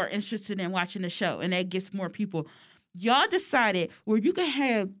people are interested in watching the show. And that gets more people. Y'all decided where you can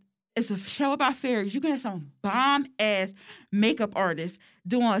have, it's a show about fairies. You can have some bomb-ass makeup artists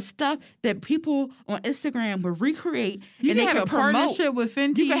doing stuff that people on Instagram will recreate. You can have a partnership with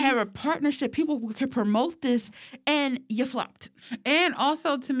Fenty. You can have a partnership. People can promote this, and you flopped. And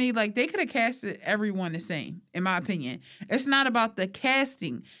also, to me, like, they could have casted everyone the same, in my opinion. It's not about the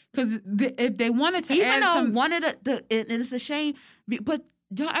casting. Because if they wanted to Even though one of and it's a shame, but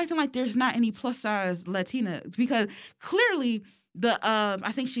y'all acting like there's not any plus-size Latinas. Because clearly...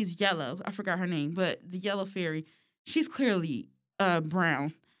 I think she's yellow. I forgot her name, but the yellow fairy, she's clearly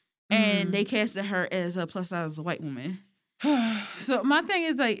brown, and they casted her as a plus size white woman. So my thing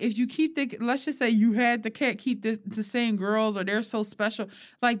is like, if you keep let's just say you had the cat keep the same girls, or they're so special,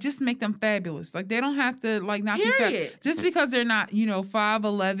 like just make them fabulous. Like they don't have to like not be fabulous. Just because they're not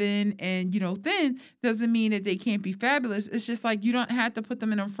 5'11" and thin doesn't mean that they can't be fabulous. It's just like you don't have to put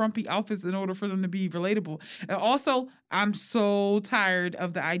them in them frumpy outfits in order for them to be relatable. And also, I'm so tired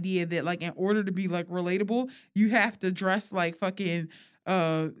of the idea that like in order to be like relatable, you have to dress like fucking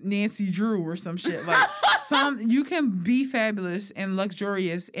Nancy Drew or some shit. Like you can be fabulous and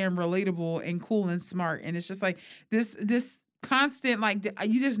luxurious and relatable and cool and smart. And it's just like this constant, like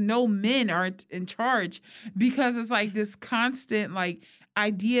you just know men are in charge, because it's like this constant like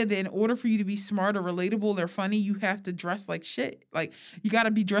idea that in order for you to be smart or relatable or funny, you have to dress like shit. Like you got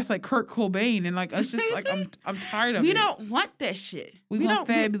to be dressed like Kurt Cobain, and like it's just like I'm tired of it. We don't want that shit. We want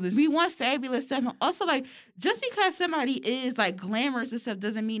fabulous. We want fabulous stuff. And also, like, just because somebody is like glamorous and stuff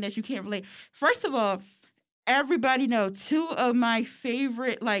doesn't mean that you can't relate. First of all, everybody know two of my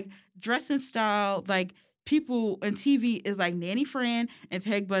favorite like dressing style like people in TV is like Nanny Fran and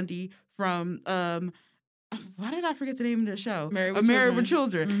Peg Bundy from why did I forget the name of the show? Married with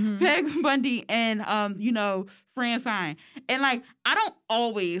Children. Mm-hmm. Peg Bundy and Fran Fine. And like I don't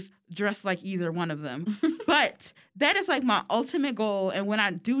always dress like either one of them, but that is like my ultimate goal. And when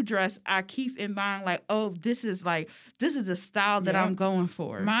I do dress, I keep in mind like, oh, this is the style that I'm going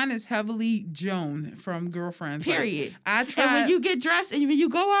for. Mine is heavily Joan from Girlfriends. Period. Like, I try. And when you get dressed and when you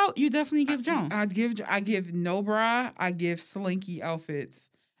go out, you definitely give Joan. I give no bra. I give slinky outfits.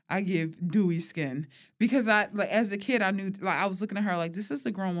 I give dewy skin, because I like as a kid I knew, like I was looking at her like, this is the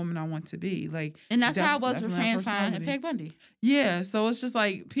grown woman I want to be, like, and that's how it was for Fran Fine and Peg Bundy. Yeah, so it's just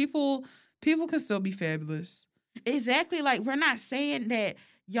like people can still be fabulous. Exactly. Like we're not saying that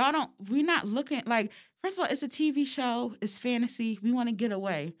we're not looking like. First of all, it's a TV show. It's fantasy. We want to get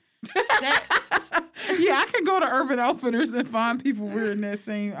away. Yeah, I can go to Urban Outfitters and find people wearing that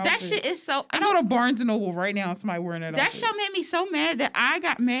same outfit. That shit is so... I go to Barnes & Noble right now and somebody wearing that outfit. That show made me so mad that I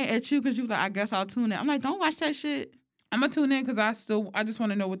got mad at you because you was like, I guess I'll tune in. I'm like, don't watch that shit. I'm going to tune in because I just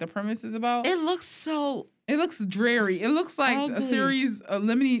want to know what the premise is about. It looks dreary. It looks like ugly. A series of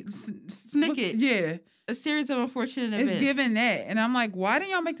limited... Snicket. Yeah. A series of unfortunate events. It's given that. And I'm like, why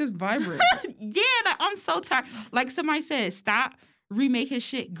didn't y'all make this vibrant? Yeah, like, I'm so tired. Like somebody said, stop. Remake his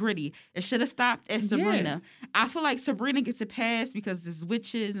shit gritty. It should have stopped at Sabrina. Yeah. I feel like Sabrina gets a pass because there's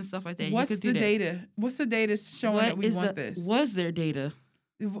witches and stuff like that. What's the data? What's the data showing that we want this? Was there data?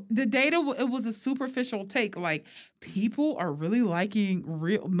 The data, it was a superficial take. Like, people are really liking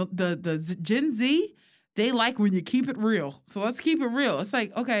real. The Gen Z, they like when you keep it real. So let's keep it real. It's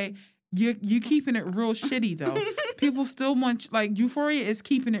like, okay, you keeping it real shitty though. People still want, like, Euphoria is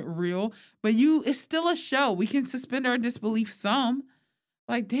keeping it real, but it's still a show. We can suspend our disbelief some.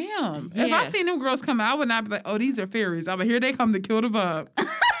 Like, damn. Yeah. If I seen them girls come out, I would not be like, oh, these are fairies. I'm like, here they come to kill the vibe.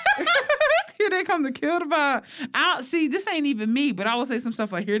 Here they come to kill the vibe. See, this ain't even me, but I will say some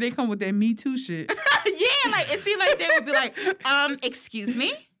stuff like, here they come with that Me Too shit. Yeah, Like, it seemed like they would be like, excuse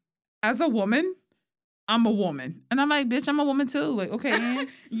me? As a woman, I'm a woman. And I'm like, bitch, I'm a woman too. Like, okay.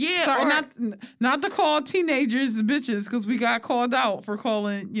 Yeah. Sorry, not to call teenagers bitches, because we got called out for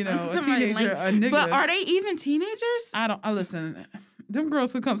calling, a teenager a nigga. But are they even teenagers? Listen, them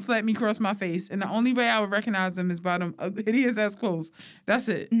girls could come slap me across my face, and the only way I would recognize them is by them hideous ass clothes. That's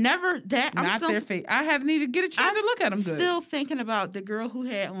it. Never that. Not their face. I haven't even get a chance to look at them good. Still thinking about the girl who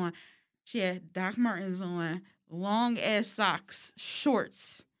had on, she had Doc Martens on, long ass socks,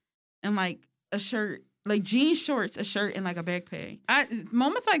 shorts, and like a shirt. Like jean shorts, a shirt, and like a backpack.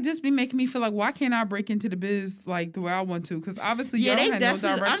 Moments like this be making me feel like, why can't I break into the biz like the way I want to? Because obviously, y'all had no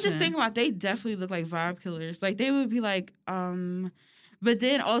direction. I'm just thinking about, they definitely look like vibe killers. Like they would be like, but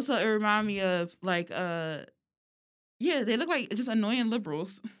then also it remind me of like, they look like just annoying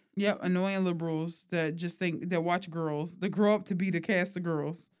liberals. Yep, annoying liberals that just think that watch girls that grow up to be the cast of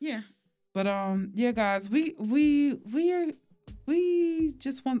girls. Yeah, but guys, we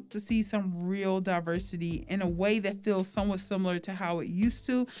just want to see some real diversity in a way that feels somewhat similar to how it used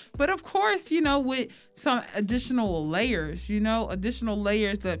to. But of course, with some additional layers, additional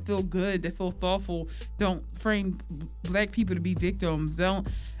layers that feel good, that feel thoughtful, don't frame Black people to be victims.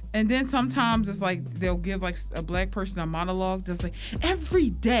 And then sometimes it's like they'll give like a Black person a monologue that's like, every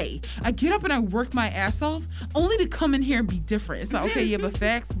day I get up and I work my ass off only to come in here and be different. It's like, okay, yeah, but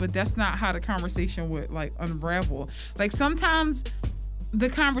facts, but that's not how the conversation would like unravel. Like sometimes the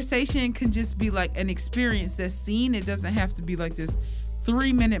conversation can just be like an experience that's seen. It doesn't have to be like this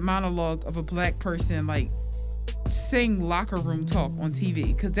 3-minute monologue of a Black person like saying locker room talk on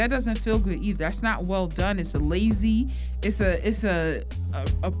TV, because that doesn't feel good either. That's not well done. It's a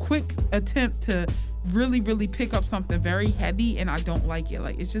quick attempt to really, really pick up something very heavy, and I don't like it.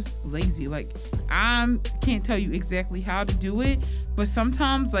 Like, it's just lazy. Like, I can't tell you exactly how to do it, but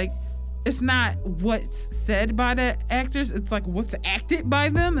sometimes like it's not what's said by the actors, it's like what's acted by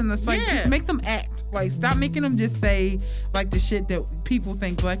them, and it's like just make them act. Like, stop making them just say like the shit that people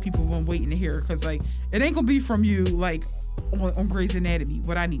think Black people been waiting to hear, because like it ain't gonna be from you like on Grey's Anatomy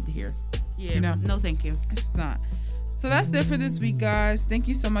what I need to hear. Yeah, no thank you. It's just not. So that's it for this week, guys. Thank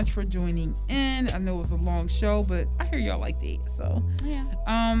you so much for joining in. I know it was a long show, but I hear y'all liked it. So yeah.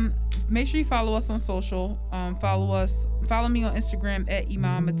 Make sure you follow us on social. Follow me on Instagram at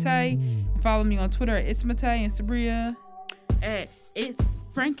Iman Matei. Follow me on Twitter at It's Matei, and Sabria at It's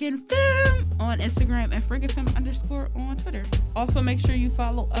Frankenfilm on Instagram and Frankenfilm_ on Twitter. Also, make sure you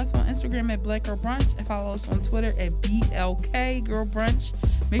follow us on Instagram at Black Girl Brunch and follow us on Twitter at BLK Girl Brunch.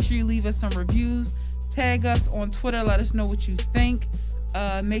 Make sure you leave us some reviews. Tag us on Twitter. Let us know what you think.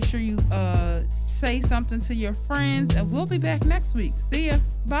 Make sure you say something to your friends, and we'll be back next week. See ya.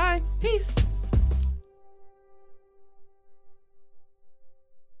 Bye. Peace.